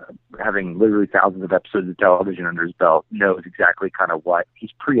 having literally thousands of episodes of television under his belt, knows exactly kind of what he's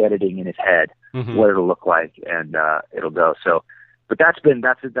pre-editing in his head, mm-hmm. what it'll look like, and it'll go. So, but that's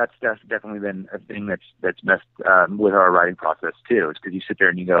definitely been a thing that's messed with our writing process too. Is because you sit there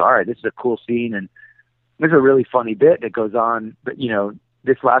and you go, all right, this is a cool scene and there's a really funny bit that goes on. But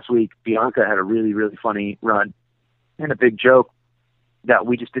this last week, Bianca had a really, really funny run and a big joke that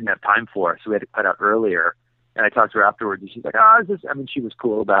we just didn't have time for, so we had to cut out earlier. And I talked to her afterwards, and she's like, she was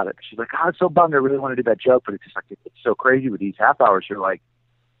cool about it. She's like, it's so bummed. I really want to do that joke, but it's just like, it's so crazy with these half hours. You're like,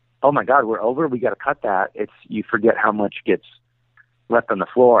 oh my God, we're over. We got to cut that. You forget how much gets left on the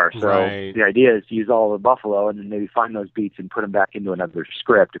floor. So right. The idea is to use all of the Buffalo and then maybe find those beats and put them back into another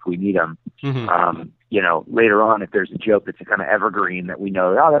script if we need them. Mm-hmm. Later on, if there's a joke that's a kind of evergreen that we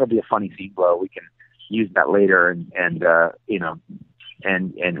know, that'll be a funny scene blow, we can use that later and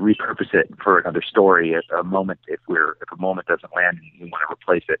repurpose it for another story at a moment if a moment doesn't land and we want to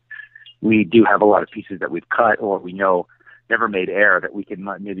replace it. We do have a lot of pieces that we've cut or we know never made air that we can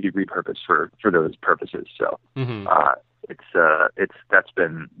maybe repurpose for those purposes. So mm-hmm.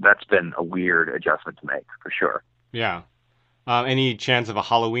 That's been a weird adjustment to make for sure. Yeah. Any chance of a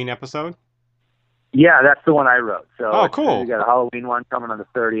Halloween episode? Yeah, that's the one I wrote. So cool. We got a Halloween one coming on the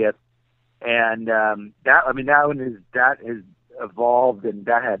 30th. And that has evolved, and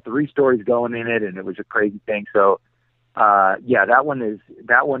that had 3 stories going in it, and it was a crazy thing. So, that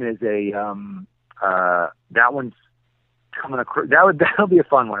one's coming across. That'll be a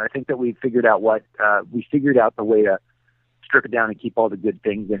fun one. I think that we figured out the way to strip it down and keep all the good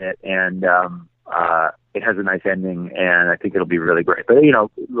things in it, and it has a nice ending, and I think it'll be really great. But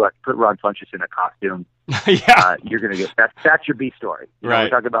put Ron Funches in a costume. Yeah, you're gonna get that's your B story. Right. We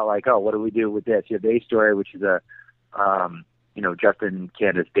talk about what do we do with this? You have the A story, which is a Justin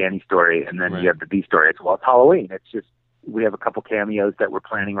Candace Danny story, and then right. You have the B story. It's Halloween. It's just we have a couple cameos that we're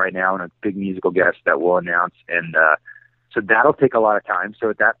planning right now, and a big musical guest that we'll announce, and so that'll take a lot of time. So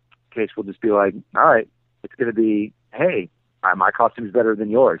at that case, we'll just be like, all right, it's gonna be, hey, my costume's better than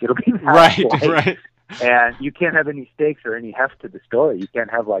yours. It'll be right. And you can't have any stakes or any heft to the story. You can't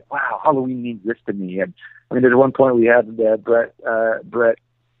have wow, Halloween means this to me. And I mean, there's one point we had the Brett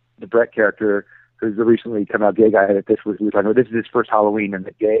Brett character, who's the recently come out gay guy that we were talking about, this is his first Halloween, and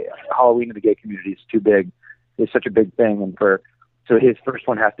Halloween in the gay community is too big. It's such a big thing, and so his first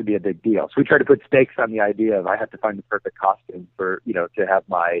one has to be a big deal. So we try to put stakes on the idea of I have to find the perfect costume for, to have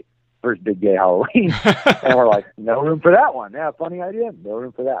my first big gay Halloween. And we're like, no room for that one. Yeah, funny idea. No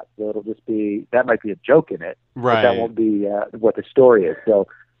room for that. So it'll just be, that might be a joke in it, right? But that won't be what the story is. So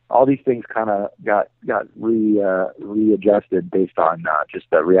all these things kind of got readjusted based on just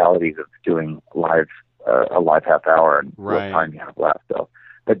the realities of doing a live half hour and what time you have left. So,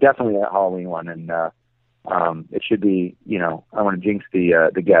 but definitely that Halloween one, and it should be. I want to jinx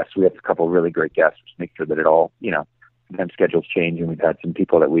the guests. We have a couple of really great guests. Just make sure that it all. Sometimes schedules change, and we've had some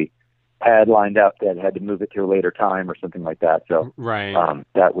people that we had lined up that had to move it to a later time or something like that. So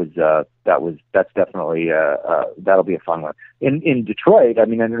that's definitely that'll be a fun one. In Detroit, I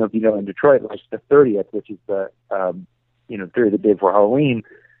don't know if you know, in Detroit, like the 30th, which is the the day before Halloween,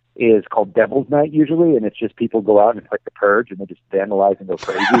 is called Devil's Night usually, and it's just people go out and it's like the Purge, and they just vandalize and go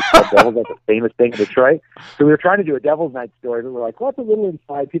crazy. It's called Devil's Night, a famous thing in Detroit. So we were trying to do a Devil's Night story, but we're like, well, it's a little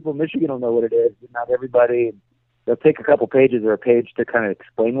inside. People in Michigan don't know what it is, but not everybody. They'll take a couple pages or a page to kind of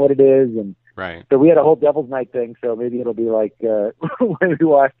explain what it is. And so we had a whole Devil's Night thing. So maybe it'll be like, maybe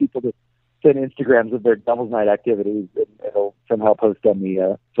we'll ask people to send Instagrams of their Devil's Night activities, and it'll somehow post on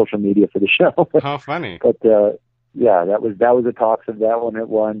the social media for the show. How funny. But, yeah, that was the talks of that one at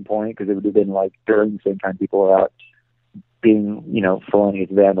one point, because it would have been like during the same time people were out being, felonious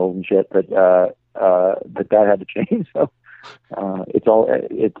vandals and shit. But that had to change. So,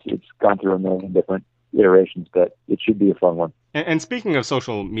 it's gone through a million different iterations, but it should be a fun one. And speaking of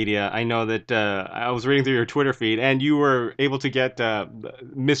social media, I know that I was reading through your Twitter feed, and you were able to get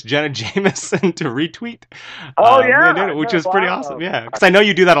Miss Jenna Jameson to retweet. Which is pretty awesome. Yeah, because I know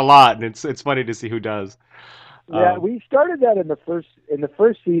you do that a lot, and it's funny to see who does. Yeah, we started that in the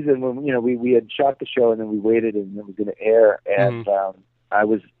first season when we had shot the show, and then we waited, and it was going to air. And I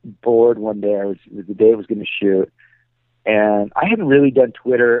was bored one day. It was the day it was going to shoot. And I hadn't really done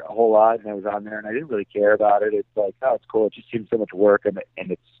Twitter a whole lot, and I was on there, and I didn't really care about it. It's like, oh, it's cool. It just seems so much work, and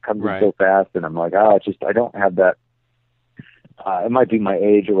it's coming in so fast. And I'm like, I don't have that. It might be my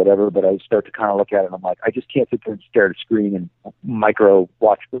age or whatever, but I start to kind of look at it, and I'm like, I just can't sit there and stare at a screen and micro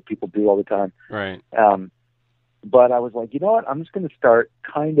watch what people do all the time. Right. But I was like, you know what? I'm just going to start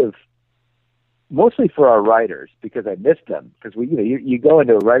kind of mostly for our writers, because I missed them. Because you go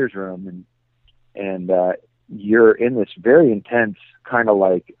into a writer's room and you're in this very intense kind of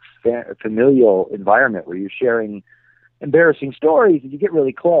like familial environment where you're sharing embarrassing stories, and you get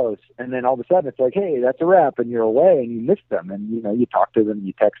really close, and then all of a sudden it's like, hey, that's a wrap, and you're away, and you miss them, and you talk to them,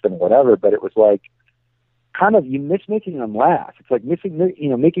 you text them, whatever. But it was like kind of, you miss making them laugh. It's like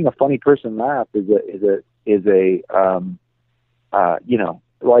making a funny person laugh is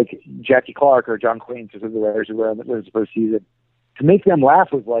like Jackie Clark or John Quinn, who the writers who were on the first season. To make them laugh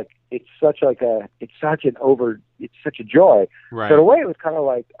was like, it's such a joy. Right. So in a way, it was kind of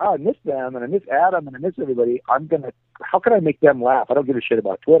like, I miss them, and I miss Adam, and I miss everybody. How can I make them laugh? I don't give a shit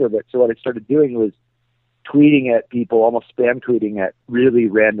about Twitter, but so what I started doing was tweeting at people, almost spam tweeting at really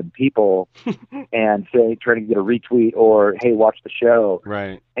random people, and trying to get a retweet or, hey, watch the show.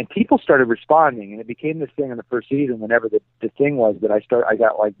 Right. And people started responding, and it became this thing in the first season. Whenever the thing was that I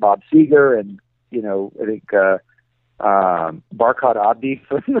got like Bob Seger, and I think Barkad Abdi.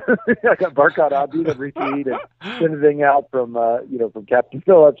 I got Barkad Abdi to retweet and send a thing out from Captain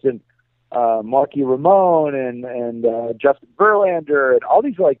Phillips, and Marky Ramone and Justin Verlander, and all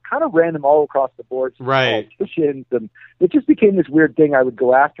these like kind of random all across the board politicians, and it just became this weird thing. I would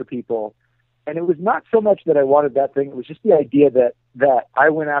go after people, and it was not so much that I wanted that thing. It was just the idea that I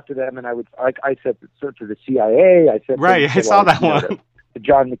went after them, and I said search for the CIA. I said I saw that one. To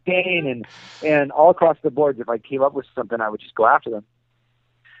John McCain and all across the board. If I came up with something, I would just go after them.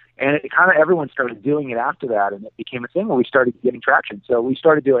 And it kind of, everyone started doing it after that, and it became a thing where we started getting traction. So we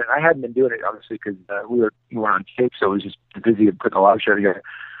started doing it. I hadn't been doing it, obviously, because we were on tape, so it was just busy putting a live show together.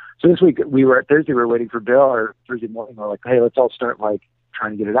 So this week, Thursday, we were waiting for Bill, or Thursday morning, we were like, hey, let's all start like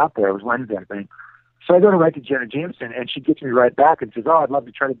trying to get it out there. It was Wednesday, I think. So I go to write to Jenna Jameson, and she gets me right back and says, oh, I'd love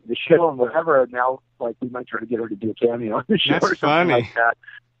to try to do the show and whatever. And now, like, we might try to get her to do a cameo on the show. That's or something funny. like that.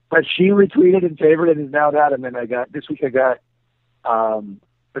 But she retweeted and favored it, and is now that. And then this week,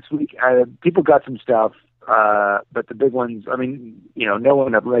 people got some stuff, but the big ones, I mean, no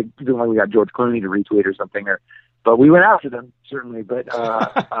one, like, we got George Clooney to retweet or something, but we went after them, certainly. But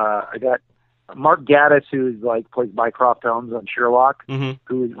I got Mark Gatiss, who's like plays Mycroft Holmes on Sherlock,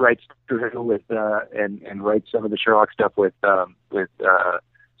 who writes with and writes some of the Sherlock stuff with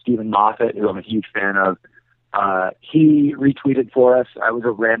Stephen Moffat, who I'm a huge fan of. he retweeted for us. I was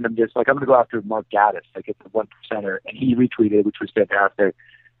a random, just like, I'm going to go after Mark Gaddis, like it's the 1%er, and he retweeted, which was fantastic.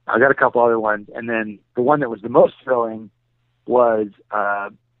 I got a couple other ones, and then the one that was the most thrilling was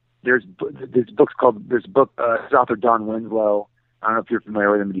there's a book, his author Don Winslow. I don't know if you're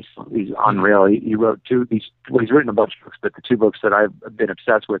familiar with him, but he's unreal. He wrote he's written a bunch of books, but the two books that I've been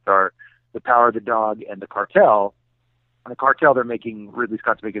obsessed with are The Power of the Dog and The Cartel. On The Cartel, Ridley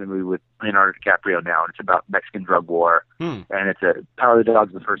Scott's making a movie with Leonardo DiCaprio now, and it's about Mexican drug war. And it's Power of the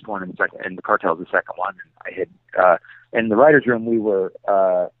Dog's the first one, and The Cartel's the second one. And I had in the writers' room,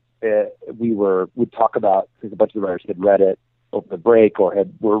 we'd talk about, because a bunch of the writers had read it over the break or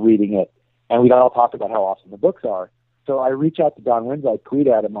were reading it, and we'd all talk about how awesome the books are. So I reach out to Don Winslow, I tweet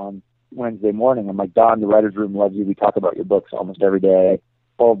at him on Wednesday morning. I'm like, Don, the writers' room loves you. We talk about your books almost every day.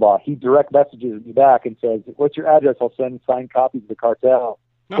 Blah, blah. He direct messages me back and says, what's your address? I'll send signed copies of The Cartel.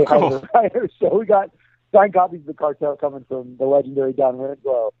 Oh, cool. So we got signed copies of The Cartel coming from the legendary Don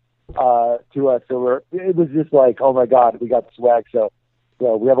Winslow to us. So it was just like, oh my God, we got swag. So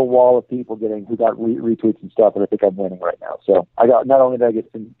we have a wall of people who got retweets and stuff, and I think I'm winning right now. So not only did I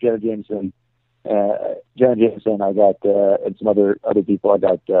get some Jenna Jameson, I got and some other people. I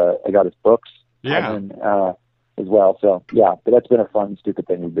got his books, as well. So yeah, but that's been a fun, stupid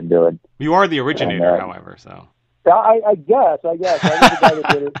thing we've been doing. You are the originator, however. So I guess I was the guy that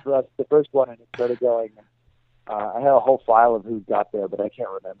did it for us the first one, and it started going. I had a whole file of who got there, but I can't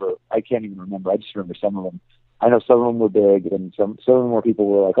remember. I can't even remember. I just remember some of them. I know some of them were big, and some of them were people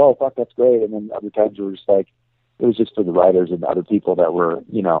were like, "Oh, fuck, that's great," and then other times it was just like, it was just for the writers and other people that were,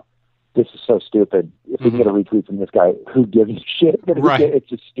 this is so stupid. If we can get a retweet from this guy, who gives a shit? But it's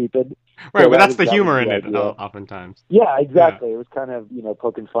just stupid. Right, but that's the humor in it, oftentimes. Yeah, exactly. Yeah. It was kind of,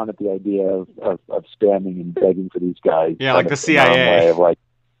 poking fun at the idea of spamming and begging for these guys. Yeah, like the CIA.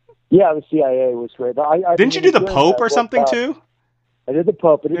 The CIA was great. Didn't you do the Pope or something too? I did the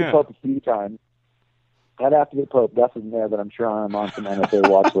Pope. I did the Pope a few times. I'd have to get Pope. That's in there, but I'm sure I'm on some NSA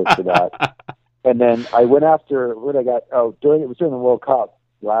watch list for that. And then I went after what I got. It was during the World Cup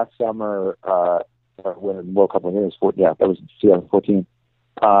last summer. When the World Cup was that was 2014.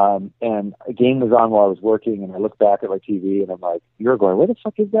 And a game was on while I was working, and I looked back at my TV, and I'm like, Uruguay, where the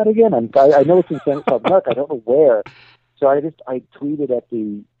fuck is that again? I know it's in South America. I don't know where. So I tweeted at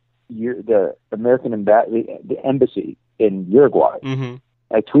the American the embassy in Uruguay. Mm-hmm.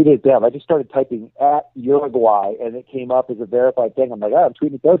 I tweeted them. I just started typing at Uruguay, and it came up as a verified thing. I'm like, I'm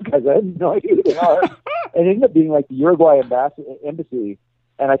tweeting those guys. I have no idea who they are. And it ended up being like the Uruguay embassy.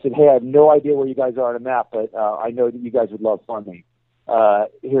 And I said, hey, I have no idea where you guys are on a map, but I know that you guys would love funding.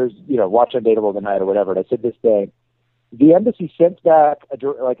 Here's, watch Undateable tonight or whatever. And I said this thing. The embassy sent back a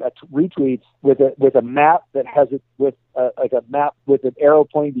retweets with a map that has it with a map with an arrow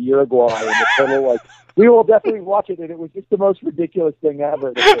pointing to Uruguay and a total we will definitely watch it. And it was just the most ridiculous thing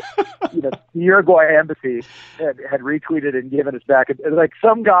ever. The Uruguay embassy had retweeted and given us back. And like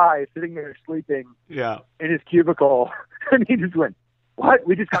some guy sitting there sleeping in his cubicle, and he just went, "What?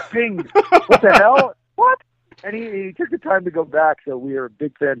 We just got pinged. What the hell? What?" And he took the time to go back. So we are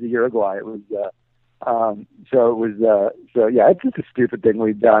big fans of Uruguay. It was. It's just a stupid thing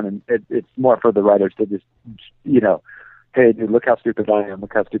we've done, and it's more for the writers to just, hey, dude, look how stupid I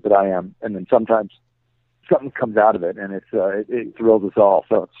am, and then sometimes something comes out of it, and it thrills us all.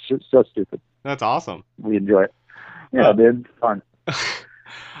 So it's just so stupid. That's awesome. We enjoy it. Yeah, dude, it's fun.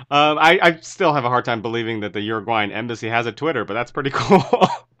 I still have a hard time believing that the Uruguayan embassy has a Twitter, but that's pretty cool.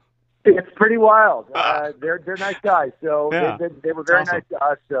 It's pretty wild. They're nice guys, so they were very nice to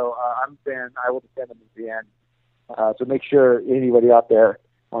us. So I'm a fan. I will defend them at the end. So make sure anybody out there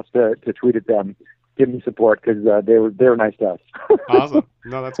wants to tweet at them, give me support, because they were nice to us. Awesome.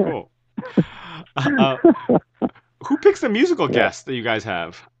 No, that's cool. Who picks the musical guests that you guys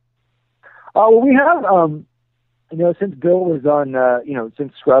have? Well, we have since Bill was on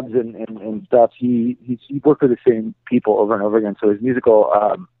since Scrubs and stuff, he worked with the same people over and over again. So his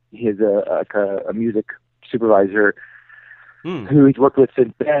musical. He has a music supervisor who he's worked with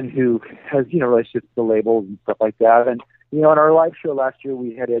since then, who has, relationships with the labels and stuff like that. And, on our live show last year,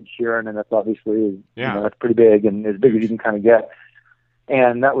 we had Ed Sheeran, and that's obviously, that's pretty big and as big as you can kind of get.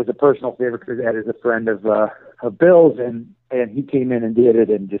 And that was a personal favorite because Ed is a friend of Bill's, and he came in and did it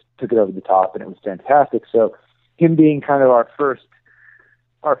and just took it over the top, and it was fantastic. So him being kind of our first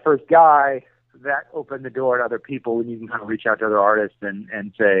guy, that opened the door to other people when you can kind of reach out to other artists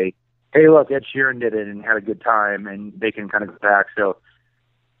and say, hey, look, Ed Sheeran did it and had a good time, and they can kind of go back. So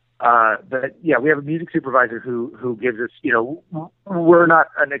But yeah, we have a music supervisor who gives us, we're not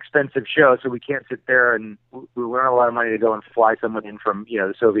an expensive show, so we can't sit there and we don't have a lot of money to go and fly someone in from,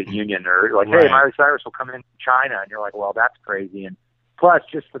 the Soviet Union or like, Right. hey, Miley Cyrus will come in from China. And you're like, well, that's crazy. And plus,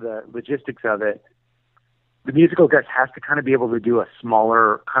 just for the logistics of it, the musical guest has to kind of be able to do a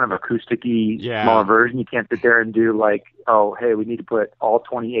smaller, kind of acousticy, smaller version. You can't sit there and do like, oh, hey, we need to put all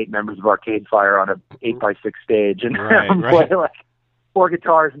 28 members of Arcade Fire on a 8x6 stage and play like 4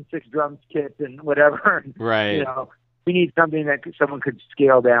 guitars and 6 drum kits and whatever. Right. We need something that someone could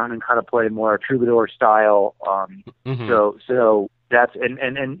scale down and kind of play more troubadour style. So that's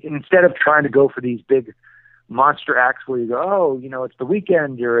and instead of trying to go for these big monster acts where you go, oh, it's the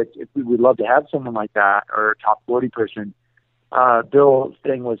weekend, we would love to have someone like that, or a top 40 person. Bill's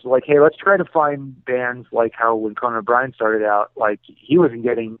thing was like, hey, let's try to find bands like how when Conan O'Brien started out, like he wasn't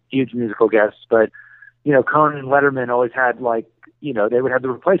getting huge musical guests, but Conan and Letterman always had like, they would have the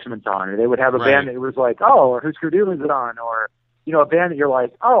Replacements on, or they would have a band that was like, oh, or Husker Du is it on, or a band that you're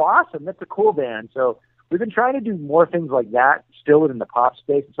like, oh, awesome, that's a cool band. So we've been trying to do more things like that, still within the pop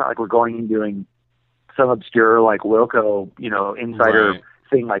space. It's not like we're going and doing some obscure like Wilco, insider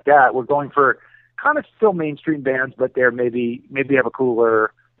thing like that. We're going for kind of still mainstream bands, but they're maybe have a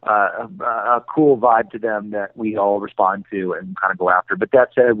cooler, a cool vibe to them that we all respond to and kind of go after. But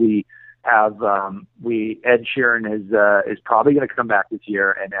that said, we have Ed Sheeran is probably going to come back this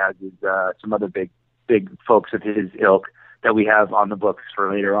year, and as is some other big folks of his ilk that we have on the books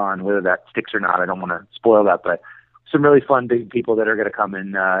for later on. Whether that sticks or not, I don't want to spoil that, but some really fun big people that are going to come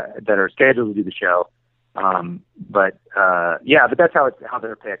in that are scheduled to do the show. But that's how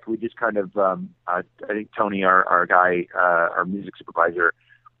they're picked. We just kind of, I think Tony, our guy, our music supervisor,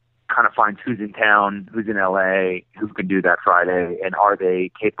 kind of finds who's in town, who's in LA, who can do that Friday, and are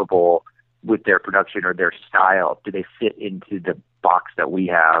they capable with their production or their style? Do they fit into the box that we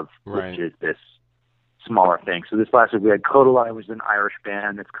have, which is this smaller thing? So this last week we had Kodaline, which is an Irish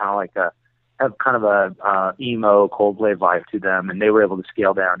band that's kind of like have kind of a emo Coldplay vibe to them, and they were able to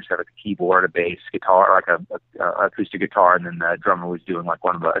scale down, just have a keyboard, a bass guitar, like a acoustic guitar, and then the drummer was doing like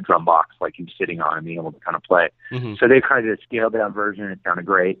a drum box, like he was sitting on and being able to kind of play. Mm-hmm. So they kind of did a scaled down version. It sounded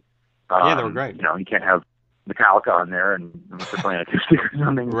great. Yeah, they were great. You can't have Metallica on there and unless they're playing acoustic or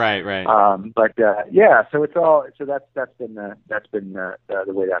something. Right. So it's all. So that's been the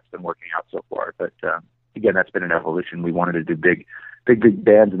way that's been working out so far. But again, that's been an evolution. We wanted to do big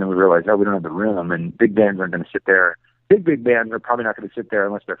bands, and then we realized, we don't have the room, and big bands aren't going to sit there. Big bands are probably not going to sit there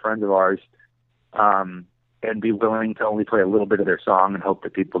unless they're friends of ours, and be willing to only play a little bit of their song and hope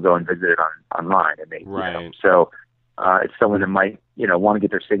that people go and visit it online. And they, it's someone that might, want to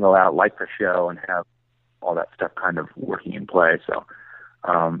get their single out, like the show, and have all that stuff kind of working in play. So,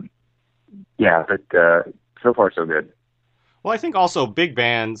 but so far so good. Well, I think also big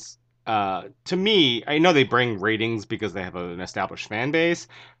bands, to me, I know they bring ratings because they have an established fan base,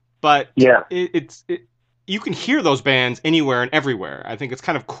 but you can hear those bands anywhere and everywhere. I think it's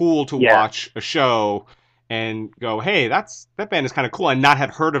kind of cool to watch a show and go, hey, that band is kind of cool, and not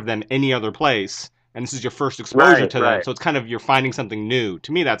have heard of them any other place. And this is your first exposure to them. So it's kind of, you're finding something new.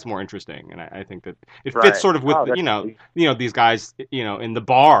 To me, that's more interesting. And I think that it fits sort of with, these guys, in the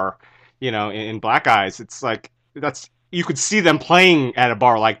bar, in Black Eyes. It's like, you could see them playing at a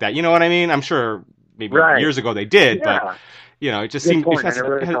bar like that. You know what I mean? I'm sure maybe years ago they did, but it just seems, it has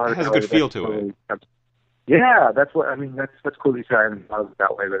a good feel to it. Yeah, that's what, that's cool you say. I haven't thought of it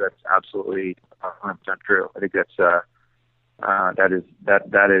that way, but that's absolutely 100% true. I think that's, that is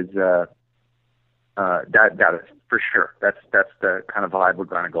for sure. That's the kind of vibe we're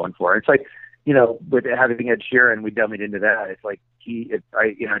kind of going for. It's like, with having Ed Sheeran, we dummied into that. It's like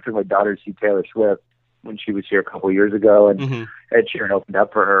I took my daughter to see Taylor Swift when she was here a couple of years ago, and Ed Sheeran opened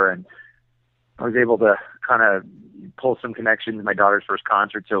up for her, and I was able to kind of pull some connections in my daughter's first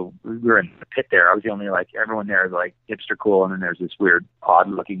concert. So we were in the pit there. I was the only, everyone there is like hipster cool, and then there's this weird,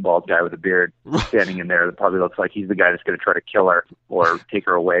 odd-looking bald guy with a beard standing in there that probably looks like he's the guy that's going to try to kill her or take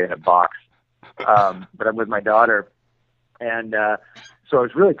her away in a box. But I'm with my daughter, and so I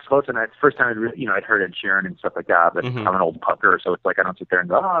was really close, and it's the first time I'd heard Ed Sheeran and stuff like that, but I'm an old pucker, so it's like I don't sit there and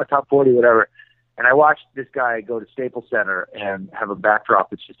go, top 40, whatever. And I watched this guy go to Staples Center and have a backdrop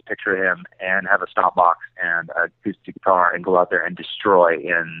that's just a picture of him, and have a stop box and a acoustic guitar, and go out there and destroy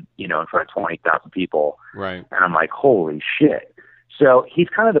in front of 20,000 people. Right. And I'm like, holy shit. So he's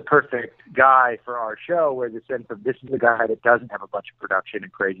kind of the perfect guy for our show, where the sense of, this is a guy that doesn't have a bunch of production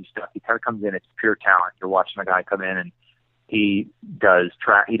and crazy stuff. He kind of comes in, it's pure talent. You're watching a guy come in, and he does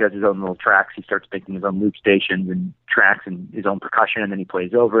his own little tracks. He starts making his own loop stations and tracks and his own percussion, and then he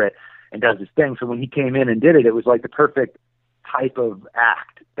plays over it and does his thing. So when he came in and did it, it was like the perfect type of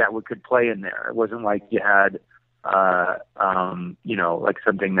act that could play in there. It wasn't like you had, like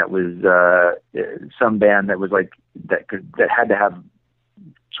something that was some band that was like that had to have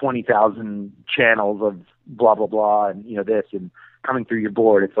 20,000 channels of blah blah blah, and this and coming through your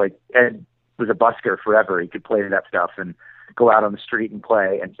board. It's like Ed was a busker forever. He could play that stuff and go out on the street and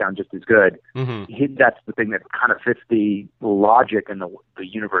play and sound just as good. Mm-hmm. That's the thing that kind of fits the logic and the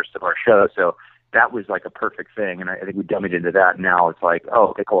universe of our show. So that was like a perfect thing, and I think we dummied into that. Now it's like, oh,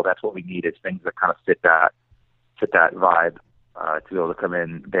 okay, cool. That's what we need, is things that kind of fit that vibe, to be able to come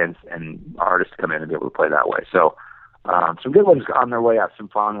in, bands and artists to come in and be able to play that way. So some good ones on their way out, some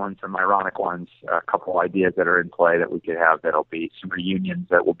fun ones, some ironic ones, a couple ideas that are in play that we could have that'll be some reunions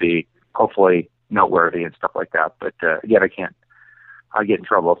that will be hopefully noteworthy and stuff like that. But again, I'll get in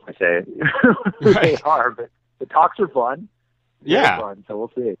trouble if I say they are, but the talks are fun. Yeah. Fun, so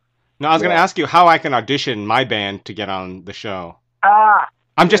we'll see. No, I was going to ask you how I can audition my band to get on the show.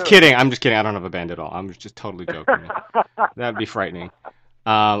 I'm just kidding. I don't have a band at all. I'm just totally joking. That'd be frightening.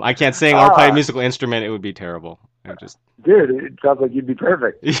 I can't sing or play a musical instrument. It would be terrible. Dude, it sounds like you'd be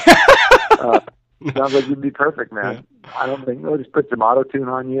perfect. Sounds like you'd be perfect, man. Yeah. I don't think we'll just put some auto-tune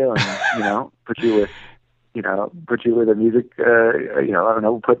on you and, put you with a music, I don't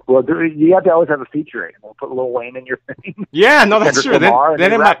know, you have to always have a featuring. We'll put Lil Wayne in your thing. Yeah, no, that's true.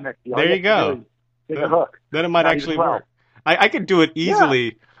 Then it might, there you go. Really hook. Then it might actually work. I could do it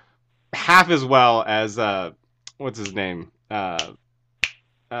easily half as well as, what's his name?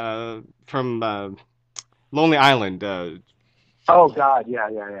 From Lonely Island. Oh, God, yeah.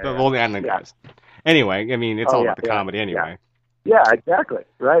 The Lonely Island guys. Anyway, I mean, it's all about the comedy anyway. Yeah, exactly.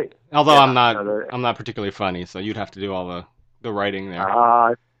 Right. Although I'm not particularly funny, so you'd have to do all the writing there.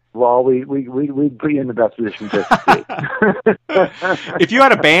 Well, we put you in the best position to succeed. If you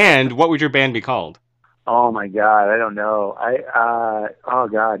had a band, what would your band be called? Oh my God, I don't know. I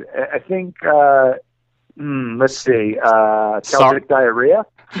think let's see, Celtic Diarrhea.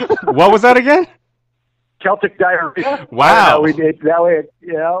 What was that again? Celtic Diarrhea. Wow. We did that way.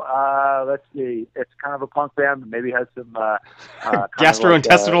 Let's see. It's kind of a punk band, but maybe has some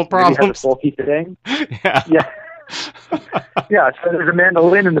gastrointestinal problems. Maybe has a folky thing. Yeah. Yeah. So there's a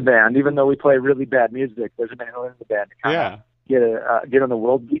mandolin in the band, even though we play really bad music. There's a mandolin in the band to kind of get on the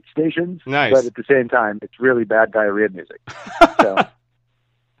world beat stations. Nice. But at the same time, it's really bad diarrhea music. So,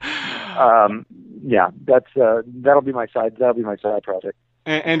 that'll be my side project.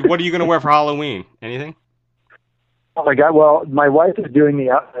 And what are you going to wear for Halloween? Anything? Oh my God! Well, my wife is doing the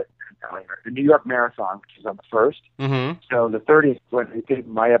New York Marathon, which is on the 1st. Mm-hmm. So the 30th, when we did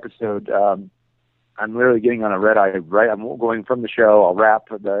my episode, I'm literally getting on a red eye. Right, I'm going from the show. I'll wrap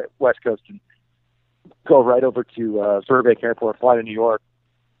the West Coast and go right over to Burbank Airport, fly to New York.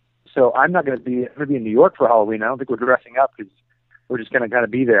 So I'm not going to be in New York for Halloween. I don't think we're dressing up because we're just going to kind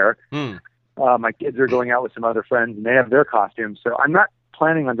of be there. My kids are going out with some other friends, and they have their costumes. So I'm not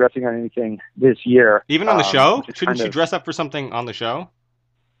planning on dressing on anything this year. Even on the show? Shouldn't you dress up for something on the show?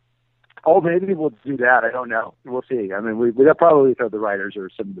 Oh, maybe we'll do that. I don't know. We'll see. I mean, we'll probably throw the writers or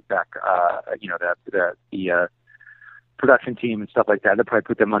some of the back, the production team and stuff like that. They'll probably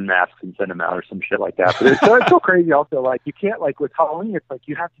put them on masks and send them out or some shit like that. But it's so crazy also. Like, you can't, like, with Halloween, it's like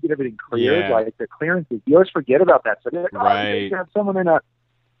you have to get everything cleared. Yeah. Like, the clearances, you always forget about that. So they're like, right. You have someone in that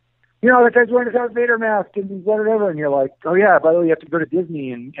guy's wearing a Darth Vader mask and whatever, and you're like, oh yeah, by the way, you have to go to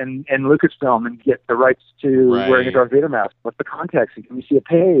Disney and Lucasfilm and get the rights to wearing a Darth Vader mask. What's the context? And can we see a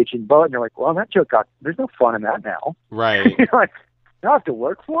page? And you're like, well, that joke there's no fun in that now. Right. You're like, I have to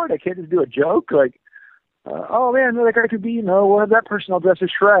work for it. I can't just do a joke. Like, oh man, that guy could be, one of that person I'll dress as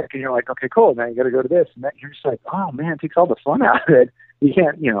Shrek. And you're like, okay, cool. Now you got to go to this. And you're just like, oh man, it takes all the fun out of it. You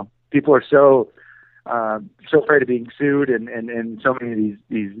can't, people are so afraid of being sued, and so many of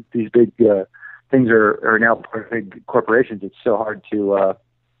these big things are now part of big corporations. It's so hard to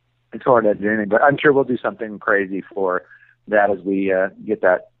do anything. But I'm sure we'll do something crazy for that as we get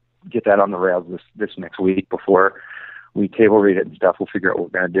that on the rails this next week before we table read it and stuff. We'll figure out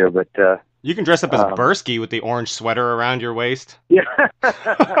what we're going to do. But you can dress up as Bursky with the orange sweater around your waist. Yeah,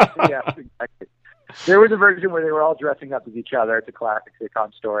 yeah, exactly. There was a version where they were all dressing up as each other. It's a classic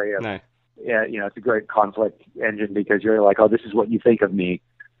sitcom story. Nice. Yeah, it's a great conflict engine because you're like, oh, this is what you think of me.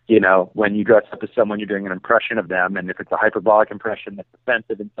 When you dress up as someone, you're doing an impression of them, and if it's a hyperbolic impression that's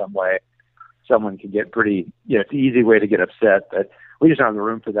offensive in some way, someone can get pretty. It's an easy way to get upset. But we just don't have the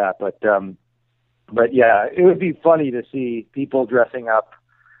room for that. But yeah, it would be funny to see people dressing up.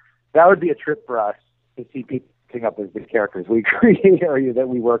 That would be a trip for us to see people dressing up as the characters we create or that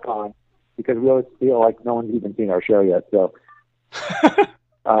we work on, because we always feel like no one's even seen our show yet. So.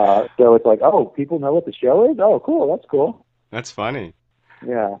 So it's like, oh, people know what the show is? Oh, cool. That's cool. That's funny.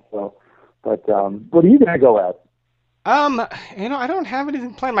 Yeah. So, but what are you gonna go at? I don't have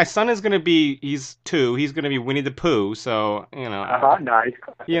anything planned. My son is he's 2. He's gonna be Winnie the Pooh. So, Nice. I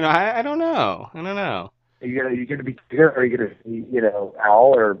don't know. I don't know. Are you gonna be tiger? Are you gonna be,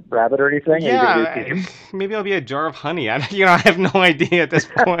 owl or rabbit or anything? Are you gonna be a Yeah, theme? maybe I'll be a jar of honey. I have no idea at this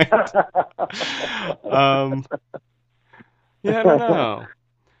point. Um, yeah, I don't know.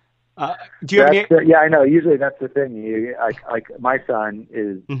 Do you have any? Yeah, I know. Usually that's the thing. You like my son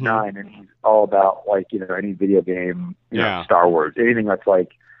is Hmm. 9 and he's all about like any video game, Yeah. Star Wars, anything that's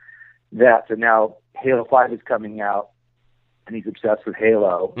like that. So now Halo 5 is coming out and he's obsessed with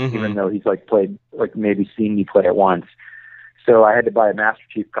Halo, even Hmm. though he's like played like maybe seen me play it once. So I had to buy a Master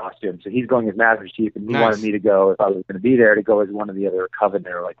Chief costume. So he's going as Master Chief, and he Nice. wanted me to go, if I was going to be there, to go as one of the other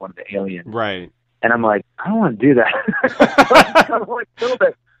Covenant or like one of the aliens. Right. And I'm like, I don't want to do that. I kind of like a little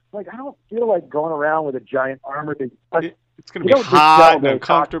bit. Like, I don't feel like going around with a giant armor thing. Like, It's gonna you be don't just hot sell and those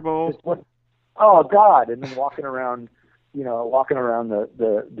uncomfortable. costumes. Oh God! And then walking around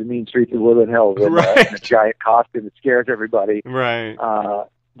the mean streets of Woodland Hills in, Right. in a giant costume that scares everybody. Right.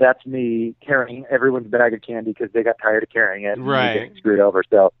 That's me carrying everyone's bag of candy because they got tired of carrying it and me Right. getting screwed over.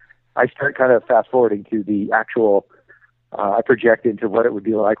 So I start kind of fast forwarding to the actual. I project into what it would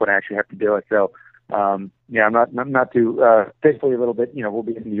be like when I actually have to do it. So I'm not too. Thankfully, a little bit. We'll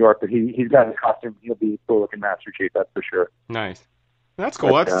be in New York, but he's got his costume. He'll be cool looking Master Chief, that's for sure. Nice. That's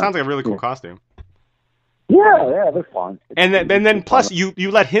cool. But, That sounds like a really cool yeah. costume. Yeah, they're fun. And then It's plus fun.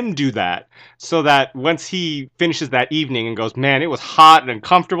 you let him do that so that once he finishes that evening and goes, man, it was hot and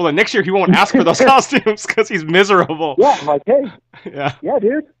uncomfortable, and next year he won't ask for those costumes because he's miserable. Yeah, I'm like, hey, Yeah.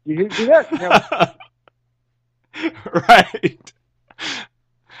 dude, you do that. Right.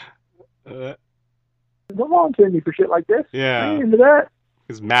 Uh, Don't volunteer me for shit like this. I yeah. ain't into that.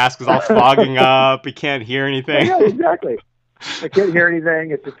 His mask is all fogging up. He can't hear anything. Yeah, exactly. I can't hear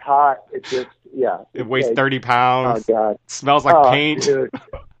anything. It's just hot. It's just, yeah. It weighs like, 30 Oh, pounds. God. Smells like paint. Dude.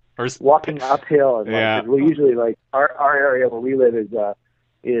 Or Walking uphill. And, Yeah. 'cause we usually, like, our area where we live is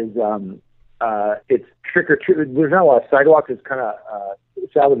it's trick or treat. There's not a lot of sidewalks. It's kind of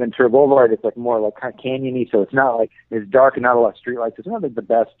south of Ventura Boulevard. It's like more like kind of canyony, so it's not like it's dark and not a lot of streetlights. It's not like the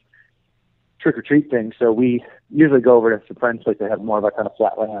best trick or treat thing. So we usually go over to some friends' place that have more of a kind of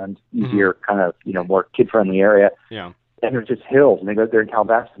flat land, easier kind of more kid friendly area. Yeah. And there's just hills, and they go there in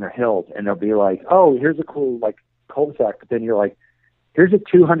Calabasas and they're hills, and they'll be like, oh, here's a cool like cul-de-sac, but then you're like, here's a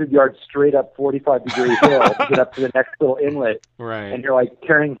 200-yard straight up 45-degree hill to get up to the next little inlet. Right. And you're like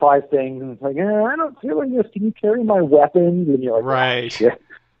carrying 5 things, and it's like, I don't feel like this. Can you carry my weapons? And you're like, Right. Yeah.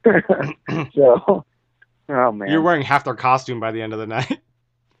 So, oh man. You're wearing half their costume by the end of the night.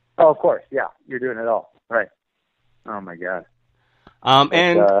 Oh, of course, yeah. You're doing it all right. Oh my God.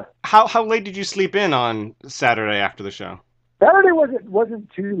 And how late did you sleep in on Saturday after the show? Saturday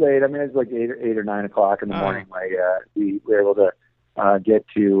wasn't too late. I mean, it was like 8 or 9 o'clock in the morning. We were able to get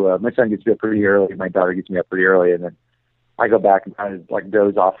to. My son gets me up pretty early. My daughter gets me up pretty early, and then I go back and kind of like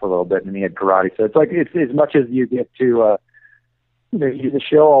doze off for a little bit. And then he had karate, so it's like it's as much as you get to. You do the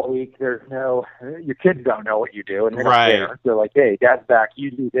show all week. There's no, your kids don't know what you do, and they don't Right. care. They're like, "Hey, Dad's back.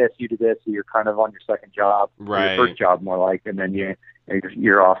 You do this. You do this." So you're kind of on your second job, or Right. your first job, more like, and then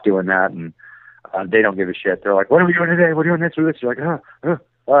you're off doing that, and they don't give a shit. They're like, "What are we doing today? We're doing this or this." You're like,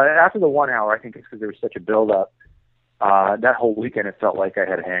 after the 1 hour, I think it's because there was such a build up. That whole weekend, it felt like I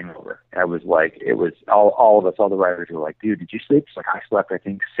had a hangover. I was like, it was all of us, all the writers were like, "Dude, did you sleep?" It's like, I slept, I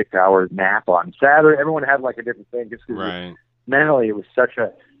think, 6 hours nap on Saturday. Everyone had like a different thing, just because Right. mentally it was such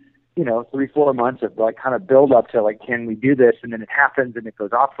a 3-4 months of like kind of build up to like, can we do this? And then it happens and it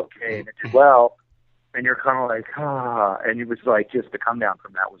goes off okay and it did well, and you're kind of like, and it was like, just the come down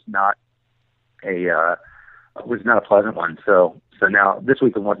from that was not a pleasant one. So now this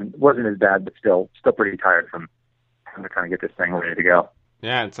weekend wasn't as bad, but still pretty tired from having to kind of get this thing ready to go.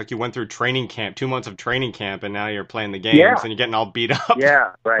 Yeah, it's like you went through training camp, 2 months of training camp, and now you're playing the games and you're getting all beat up.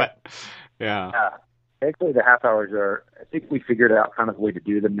 Yeah, right. But, yeah. Thankfully, the half hours I think we figured out kind of the way to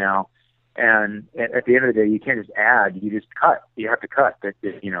do them now. And at the end of the day, you can't just add, you just cut. You have to cut. So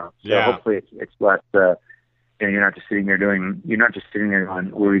hopefully it's less, you're not just sitting there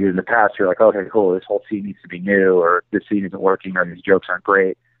on what we did in the past. You're like, okay, cool, this whole scene needs to be new, or this scene isn't working, or these jokes aren't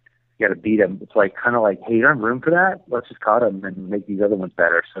great. You got to beat them. It's like kind of like, hey, you don't have room for that? Let's just cut them and make these other ones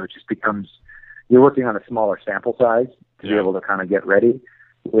better. So it just becomes, you're working on a smaller sample size to be able to kind of get ready,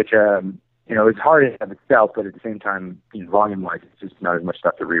 which, it's hard in of itself, but at the same time, volume-wise, it's just not as much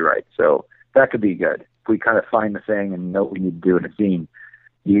stuff to rewrite. So that could be good. If we kind of find the thing and know what we need to do in a scene,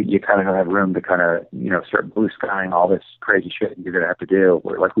 you kind of have room to kind of, start blue skying all this crazy shit you're going to have to do,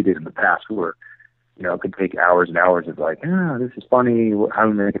 like we did in the past. We were, it could take hours and hours of like, this is funny. How do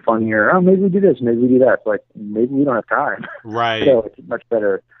we make it funnier? Oh, maybe we do this. Maybe we do that. It's like, maybe we don't have time. Right. So it's much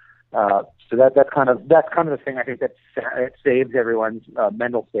better. So that's kind of the thing. I think that it saves everyone's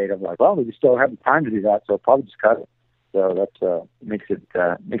mental state of like, well, we just don't have the time to do that, so probably just cut it. So that makes it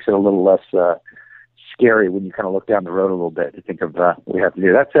a little less scary when you kind of look down the road a little bit to think of what we have to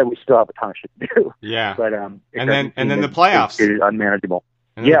do. That said, we still have a ton of shit to do. Yeah. But and then the playoffs. It is unmanageable.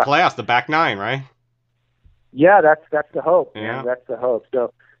 And then the playoffs, the back nine, right? Yeah, that's the hope. Yeah. Man. That's the hope.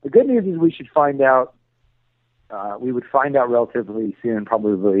 So the good news is we should find out. We would find out relatively soon,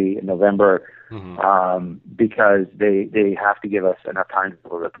 probably in November, because they have to give us enough time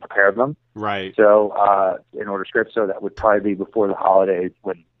to prepare them. Right. So in order scripts, so that would probably be before the holidays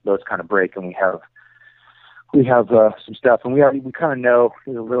when those kind of break, and we have some stuff, and we kind of know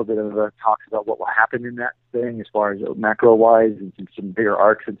there's a little bit of talks about what will happen in that thing as far as macro wise and some bigger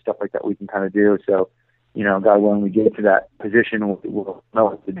arcs and stuff like that we can kind of do. So, God willing, we get to that position, we'll know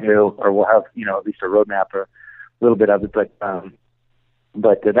what to do, or we'll have at least a roadmap or a little bit of it.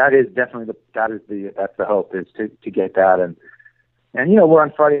 But that is definitely that's the hope, is to get that. And we're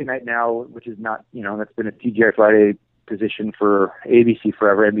on Friday night now, which is not that's been a TGI Friday position for ABC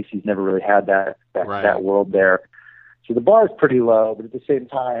forever. NBC's never really had that that world there. So the bar is pretty low, but at the same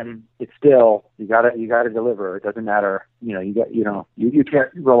time, it's still you gotta deliver. It doesn't matter. You can't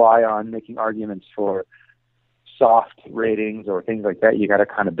rely on making arguments for soft ratings or things like that. You got to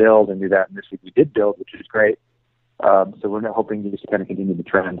kind of build and do that. And this week we did build, which is great. So we're not hoping to just kind of continue the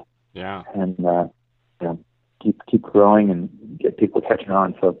trend. Yeah. And keep growing and get people catching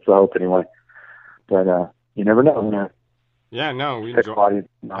on. So I hope anyway. But you never know. Yeah, no,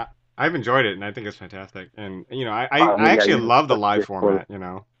 I've enjoyed it, and I think it's fantastic. And I actually love the live format.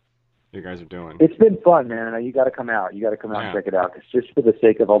 You guys are doing. It's been fun, man. You got to come out. You got to come out and check it out. It's just for the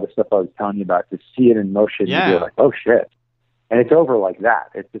sake of all the stuff I was telling you about, to see it in motion. Yeah. You're like, oh shit, and it's over like that.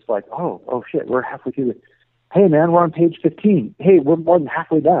 It's just like, oh shit, we're halfway through this. Hey man, we're on page 15. Hey, we're more than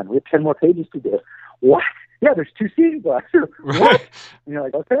halfway done. We have 10 more pages to do. What? Yeah, there's 2 seasons left. What? And you're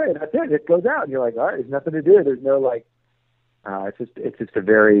like, okay, that's it. It goes out. And you're like, all right, there's nothing to do. There's no like. It's just a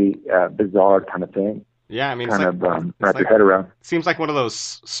very bizarre kind of thing. Yeah, I mean, wrap your head around. It seems like one of those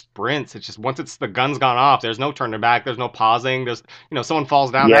sprints. It's just once the gun's gone off, there's no turning back. There's no pausing. There's someone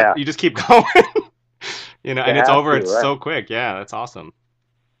falls down. Yeah. You just keep going. And it's over. It's so quick. Yeah, that's awesome.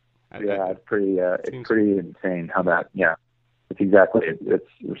 It's pretty insane how that. Yeah, it's exactly.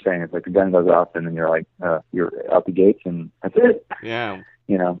 You're saying it's like the gun goes off and then you're like you're out the gates and that's it. Yeah.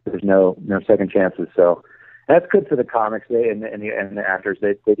 There's no second chances. So. That's good for the comics. And the actors.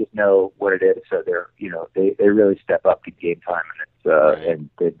 They just know what it is. So they really step up to game time, and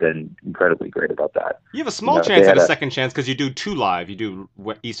they've been incredibly great about that. You have a small chance at a second chance because you do 2 live. You do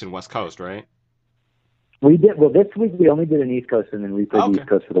East and West Coast, right? We did. Well, this week we only did an East Coast, and then we played East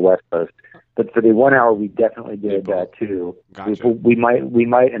Coast for the West Coast. But for the 1 hour, we definitely did 2. Gotcha. We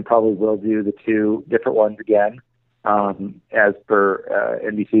might and probably will do the 2 different ones again. As per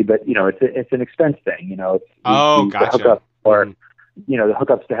NBC, but it's an expense thing. Gotcha. The hookup, or the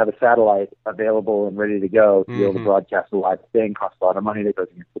hookups to have a satellite available and ready to go to be able to broadcast a live thing costs a lot of money that goes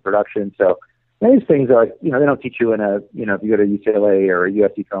into the production. So these things are they don't teach you in a if you go to UCLA or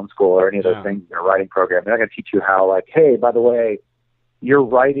USC Film School or any of those things in a writing program. They're not going to teach you how, like, hey, by the way, you're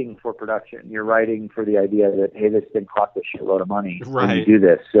writing for production. You're writing for the idea that, hey, this thing costs a shitload of money when you do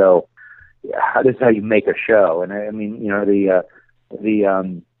this. So this is how you make a show. And I mean, the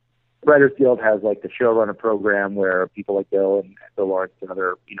Writers Guild has like the showrunner program where people like Bill Lawrence and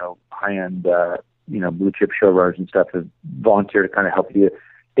other, high-end, blue chip showrunners and stuff have volunteered to kind of help you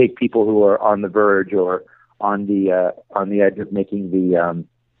take people who are on the verge or on the edge of making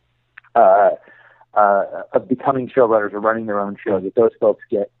of becoming showrunners or running their own shows. That those folks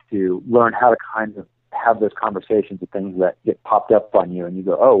get to learn how to kind of have those conversations of things that get popped up on you, and you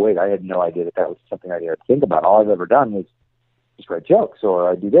go, oh wait, I had no idea that was something I had to think about. All I've ever done was just write jokes,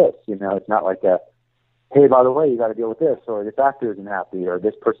 or I do this. It's not like hey, by the way, you got to deal with this, or this actor isn't happy, or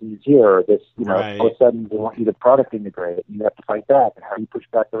this person is here, or this, all of a sudden they want you to product integrate, and you have to fight back, and how do you push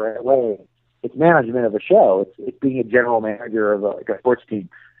back the right way? It's management of a show. It's being a general manager of a sports team,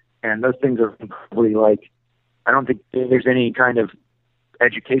 and those things are incredibly I don't think there's any kind of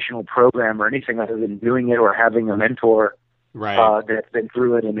educational program or anything other than doing it or having a mentor that's been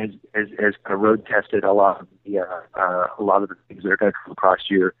through it and has kind of road tested a lot of the things that are going to come across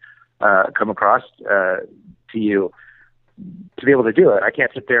to you to be able to do it. I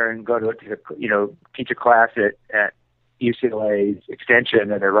can't sit there and go to teach a class at UCLA's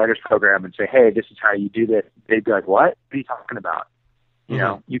extension and their writers program and say, hey, this is how you do this. They'd be like, what are you talking about?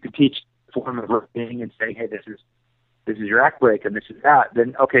 You could teach form of writing and saying, hey, this is your act break and this is that,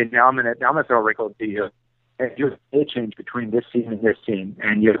 then okay, now I'm gonna throw a wrinkle to you. And you have a change between this scene and this scene,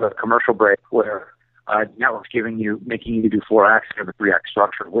 and you have a commercial break where network's making you do 4 acts of a 3-act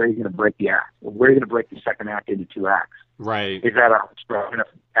structure. Where are you going to break the act? Where are you going to break the second act into 2 acts? Right. Is that a strong enough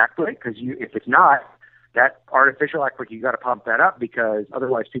act break? Because if it's not, that artificial act break, you got to pump that up, because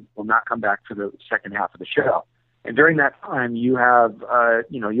otherwise people will not come back for the second half of the show. And during that time, you have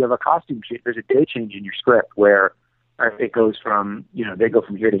you have a costume change. There's a day change in your script where it goes from they go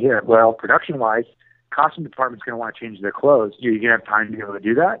from here to here. Well, production wise, costume department's going to want to change their clothes. You're going to have time to be able to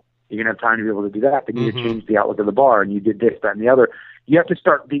do that. You're going to have time to be able to do that. Then you change the outlook of the bar, and you did this, that, and the other. You have to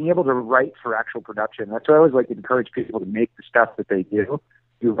start being able to write for actual production. That's why I always like to encourage people to make the stuff that they do.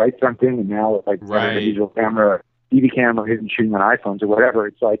 You write something, and now with like a digital camera, or TV camera, or even shooting on iPhones or whatever,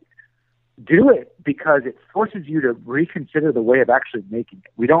 it's like, do it, because it forces you to reconsider the way of actually making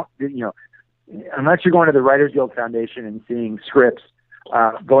it. We don't, unless you're going to the Writers Guild Foundation and seeing scripts,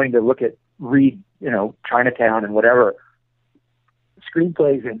 going to read Chinatown and whatever,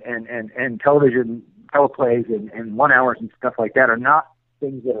 screenplays and television teleplays and 1 hours and stuff like that are not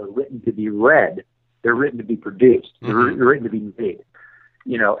things that are written to be read. They're written to be produced. They're written to be made.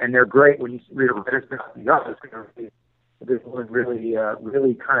 And they're great when you read a writer's novel. This one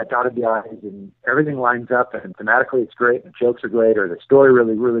really kind of dotted the I's and everything lines up, and thematically it's great, and the jokes are great, or the story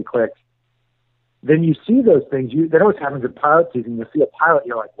really, really clicks. Then you see those things. That always happens in pilot season. You see a pilot,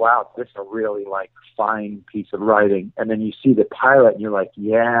 you're like, wow, this is a really fine piece of writing. And then you see the pilot, and you're like,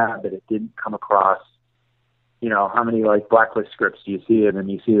 yeah, but it didn't come across. How many Blacklist scripts do you see? And then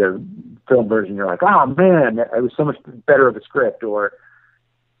you see the film version, you're like, oh man, it was so much better of a script. Or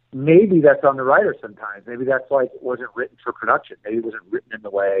maybe that's on the writer sometimes. Maybe that's it wasn't written for production. Maybe it wasn't written in the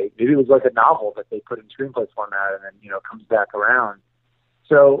way. Maybe it was like a novel that they put in screenplay format and then comes back around.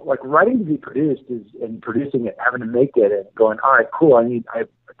 So writing to be produced and producing it, having to make it, and going, all right, cool. I have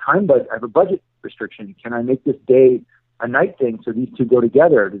a time budget. I have a budget restriction. Can I make this day a night thing so these two go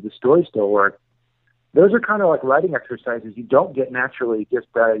together? Does the story still work? Those are kind of like writing exercises you don't get naturally just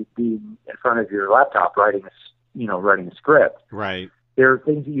by being in front of your laptop writing a script. Right. There are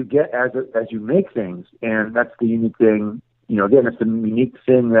things that you get as you make things, and that's the unique thing. Again, it's the unique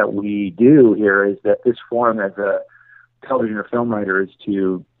thing that we do here, is that this form as a television or film writer is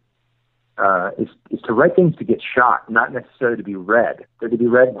to write things to get shot, not necessarily to be read. They're to be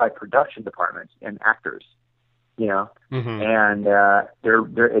read by production departments and actors. And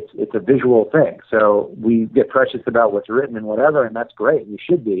it's a visual thing. So we get precious about what's written and whatever, and that's great. You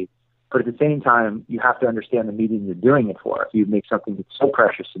should be. But at the same time, you have to understand the medium you're doing it for. If you make something that's so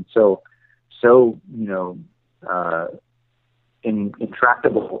precious and so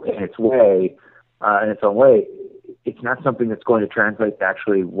intractable in its way, in its own way, it's not something that's going to translate to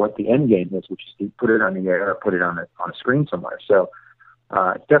actually what the end game is, which is to put it on the air or put it on a screen somewhere. So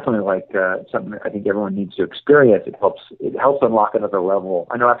it's definitely something that I think everyone needs to experience. It helps unlock another level.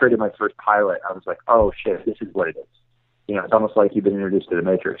 I know after I did my first pilot, I was like, oh shit, this is what it is. It's almost like you've been introduced to the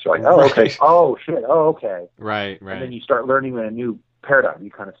Matrix. You're like, oh, okay. Right. Oh, shit. Oh, okay. Right. And then you start learning a new paradigm.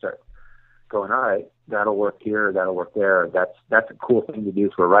 You kind of start going, all right, that'll work here, that'll work there. That's a cool thing to do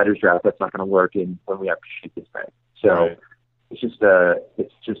for a writer's draft. That's not going to work when we have to shoot this thing. So it's just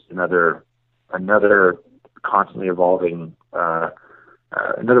another constantly evolving,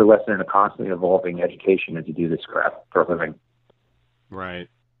 another lesson in a constantly evolving education as you do this craft for a living. Right.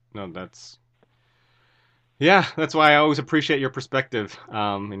 No, that's why I always appreciate your perspective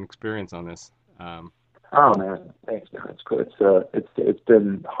and experience on this. Oh man, thanks, man. It's cool. It's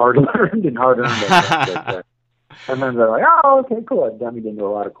been hard learned and hard earned. Sometimes I'm like, oh, okay, cool. I've dummied into a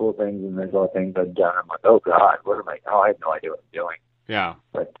lot of cool things, and there's a lot of things I've done. I'm like, oh god, what am I? Oh, I have no idea what I'm doing. Yeah.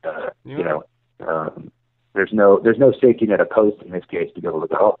 But there's no safety net opposed in this case to be able to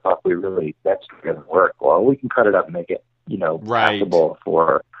go, oh fuck, that doesn't work. Well, we can cut it up and make it passable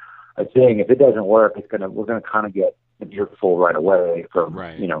for a thing. If it doesn't work, we're gonna kind of get an earful right away from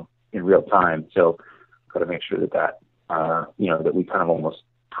in real time. So got to make sure that we kind of almost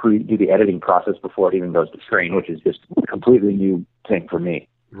do the editing process before it even goes to screen, which is just a completely new thing for me.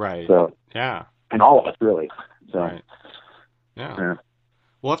 Right. So and all of us really. So right. Yeah.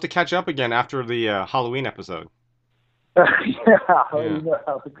 We'll have to catch up again after the Halloween episode. You know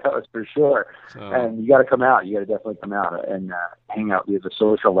how it goes for sure. So. And you got to come out. You got to definitely come out and hang out. We have a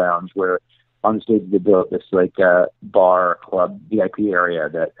social lounge where on the stage they built this bar club VIP area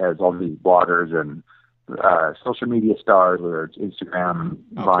that has all these bloggers and social media stars, whether it's Instagram,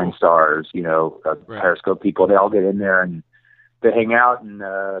 Vine stars, Periscope people. They all get in there and they hang out and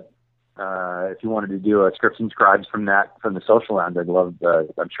if you wanted to do a scripts and scribes from the social lounge,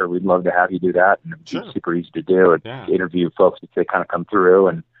 I'm sure we'd love to have you do that. And it's super easy to do and interview folks as they kind of come through.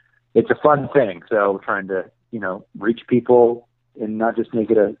 And it's a fun thing. So we're trying to, reach people and not just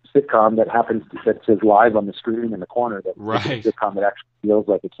make it a sitcom that says live on the screen in the corner, that it's a sitcom that actually feels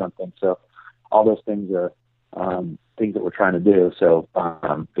like it's something. So all those things are things that we're trying to do. So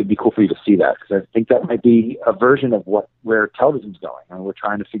it'd be cool for you to see that, because I think that might be a version of where television's going. And we're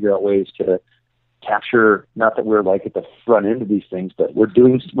trying to figure out ways to capture, not that we're like at the front end of these things, but we're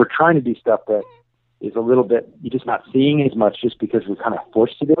trying to do stuff that is a little bit, you're just not seeing as much just because we're kind of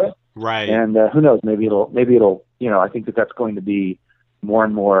forced to do it. Right. And who knows, maybe it'll, I think that's going to be more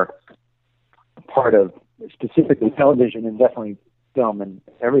and more part of specifically television, and definitely film and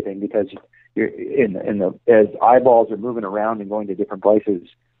everything, because you're as eyeballs are moving around and going to different places,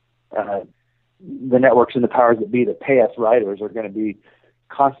 the networks and the powers that be that pay us writers are going to be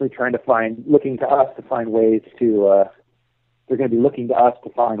constantly looking to us to find ways to, they're going to be looking to us to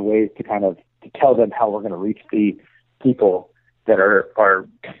find ways to kind of to tell them how we're going to reach the people that are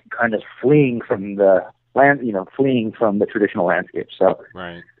kind of fleeing from the land, fleeing from the traditional landscape. So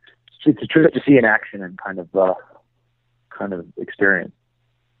right. It's a trip to see in action and kind of experience.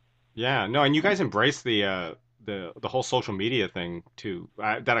 Yeah, no, and you guys embrace the whole social media thing too,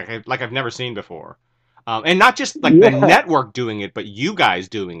 I've never seen before, and not just like the network doing it, but you guys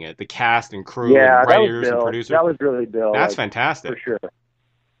doing it, the cast and crew and writers and producers. That was really Bill. That's fantastic, for sure.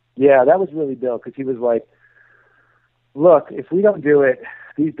 Yeah, that was really Bill, because he was like, "Look, if we don't do it,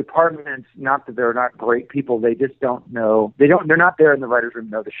 these departments, not that they're not great people, they just don't know. They're not there in the writers' room,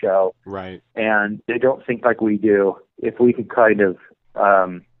 know the show, right? And they don't think like we do. If we could kind of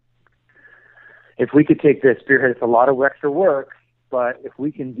if we could take this spearhead, it's a lot of extra work, but if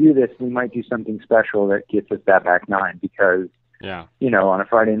we can do this, we might do something special that gets us that back nine." Because, on a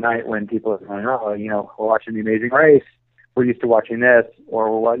Friday night when people are going, we're watching The Amazing Race, we're used to watching this,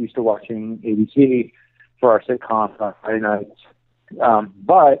 or we're used to watching ABC for our sitcoms on Friday nights.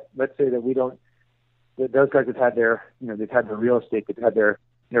 But let's say that those guys have had they've had their real estate, they've had their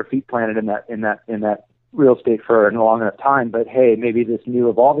feet planted in that real estate for a long enough time. But hey, maybe this new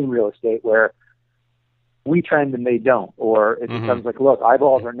evolving real estate where we trend and they don't, or it becomes like, look,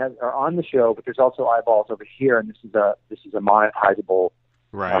 eyeballs are on the show, but there's also eyeballs over here, and this is a monetizable,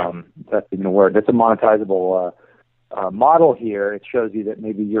 right? That's even a word. That's a monetizable model here. It shows you that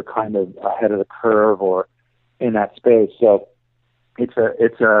maybe you're kind of ahead of the curve or in that space. So it's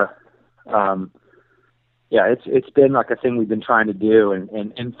been like a thing we've been trying to do,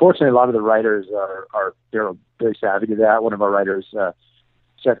 and fortunately a lot of the writers they're very savvy to that. One of our writers,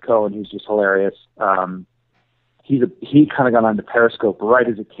 Seth Cohen, who's just hilarious. He kind of got onto Periscope right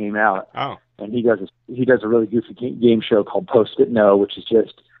as it came out. Oh. And he does a really goofy game show called Post-it No, which is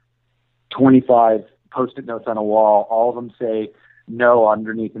just 25 Post-it notes on a wall. All of them say no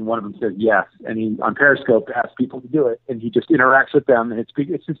underneath, and one of them says yes. And he, on Periscope, asks people to do it, and he just interacts with them. And it's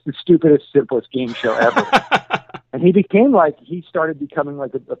just the stupidest, simplest game show ever. And he started becoming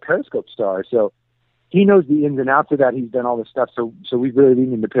like a Periscope star. So he knows the ins and outs of that. He's done all this stuff. So we really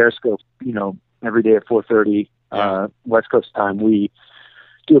lean into Periscope, every day at 4:30 West Coast time. We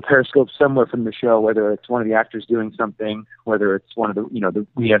do a Periscope somewhere from the show, whether it's one of the actors doing something, whether it's one of the,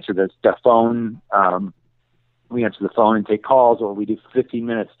 we answer the phone. We answer the phone and take calls, or we do 15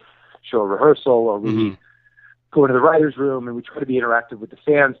 minutes show rehearsal, or we go into the writer's room and we try to be interactive with the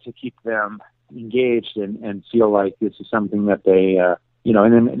fans to keep them engaged and feel like this is something that they,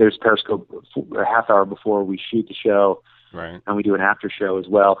 and then there's Periscope a half hour before we shoot the show. Right. And we do an after show as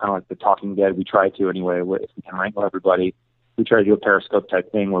well, kind of like The Talking Dead. We try to anyway, if we can wrangle everybody. We try to do a Periscope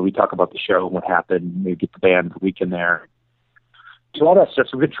type thing where we talk about the show and what happened, maybe get the band the week in there. So all that stuff.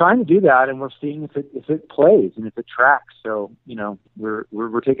 So we've been trying to do that, and we're seeing if it plays and if it tracks. So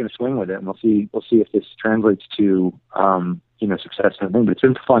we're taking a swing with it, and we'll see if this translates to success and everything. But it's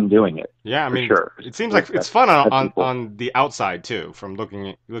been fun doing it. Yeah, I mean, sure. It seems like it's fun on the outside too, from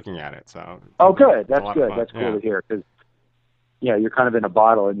looking at it. So good. That's good. That's cool to hear, because you're kind of in a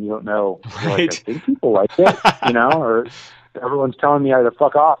bottle and you don't know. Right. Like, I think people like it, or everyone's telling me I to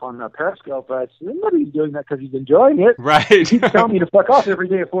fuck off on Periscope, but nobody's doing that because he's enjoying it. Right. He keeps telling me to fuck off every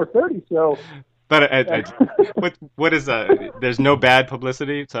day at 4:30. So, but what is there's no bad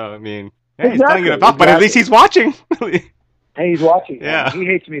publicity. So I mean, hey, exactly, he's telling you to fuck, but at least he's watching. Hey, he's watching. Yeah. He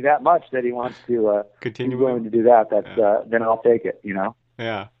hates me that much that he wants to continue willing to do that. That's then I'll take it.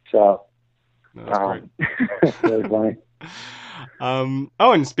 Yeah. So. That's great. Really funny.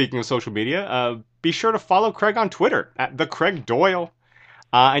 And speaking of social media, be sure to follow Craig on Twitter at the Craig Doyle.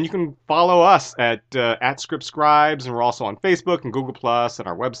 And you can follow us at ScriptScribes, and we're also on Facebook and Google Plus, and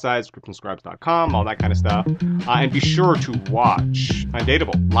our website, scriptandscribes.com, all that kind of stuff. And be sure to watch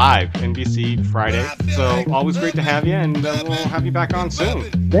Undateable live NBC Friday. So always great to have you, and we'll have you back on soon.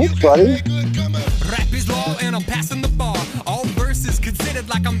 Thanks, buddy. Rap is law, and I'm passing the bar. All verses considered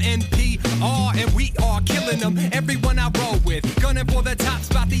like I'm NPR, and we are killing them. Everyone I roll with, gunning for the top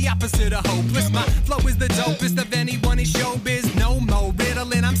spot, the opposite of hopeless. My flow is the dopest of anyone in showbiz. No more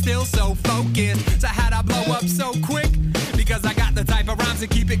riddling, I'm still so focused. So how'd I blow up so quick? Because I got the type of rhymes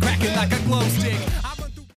that keep it cracking like a glow stick.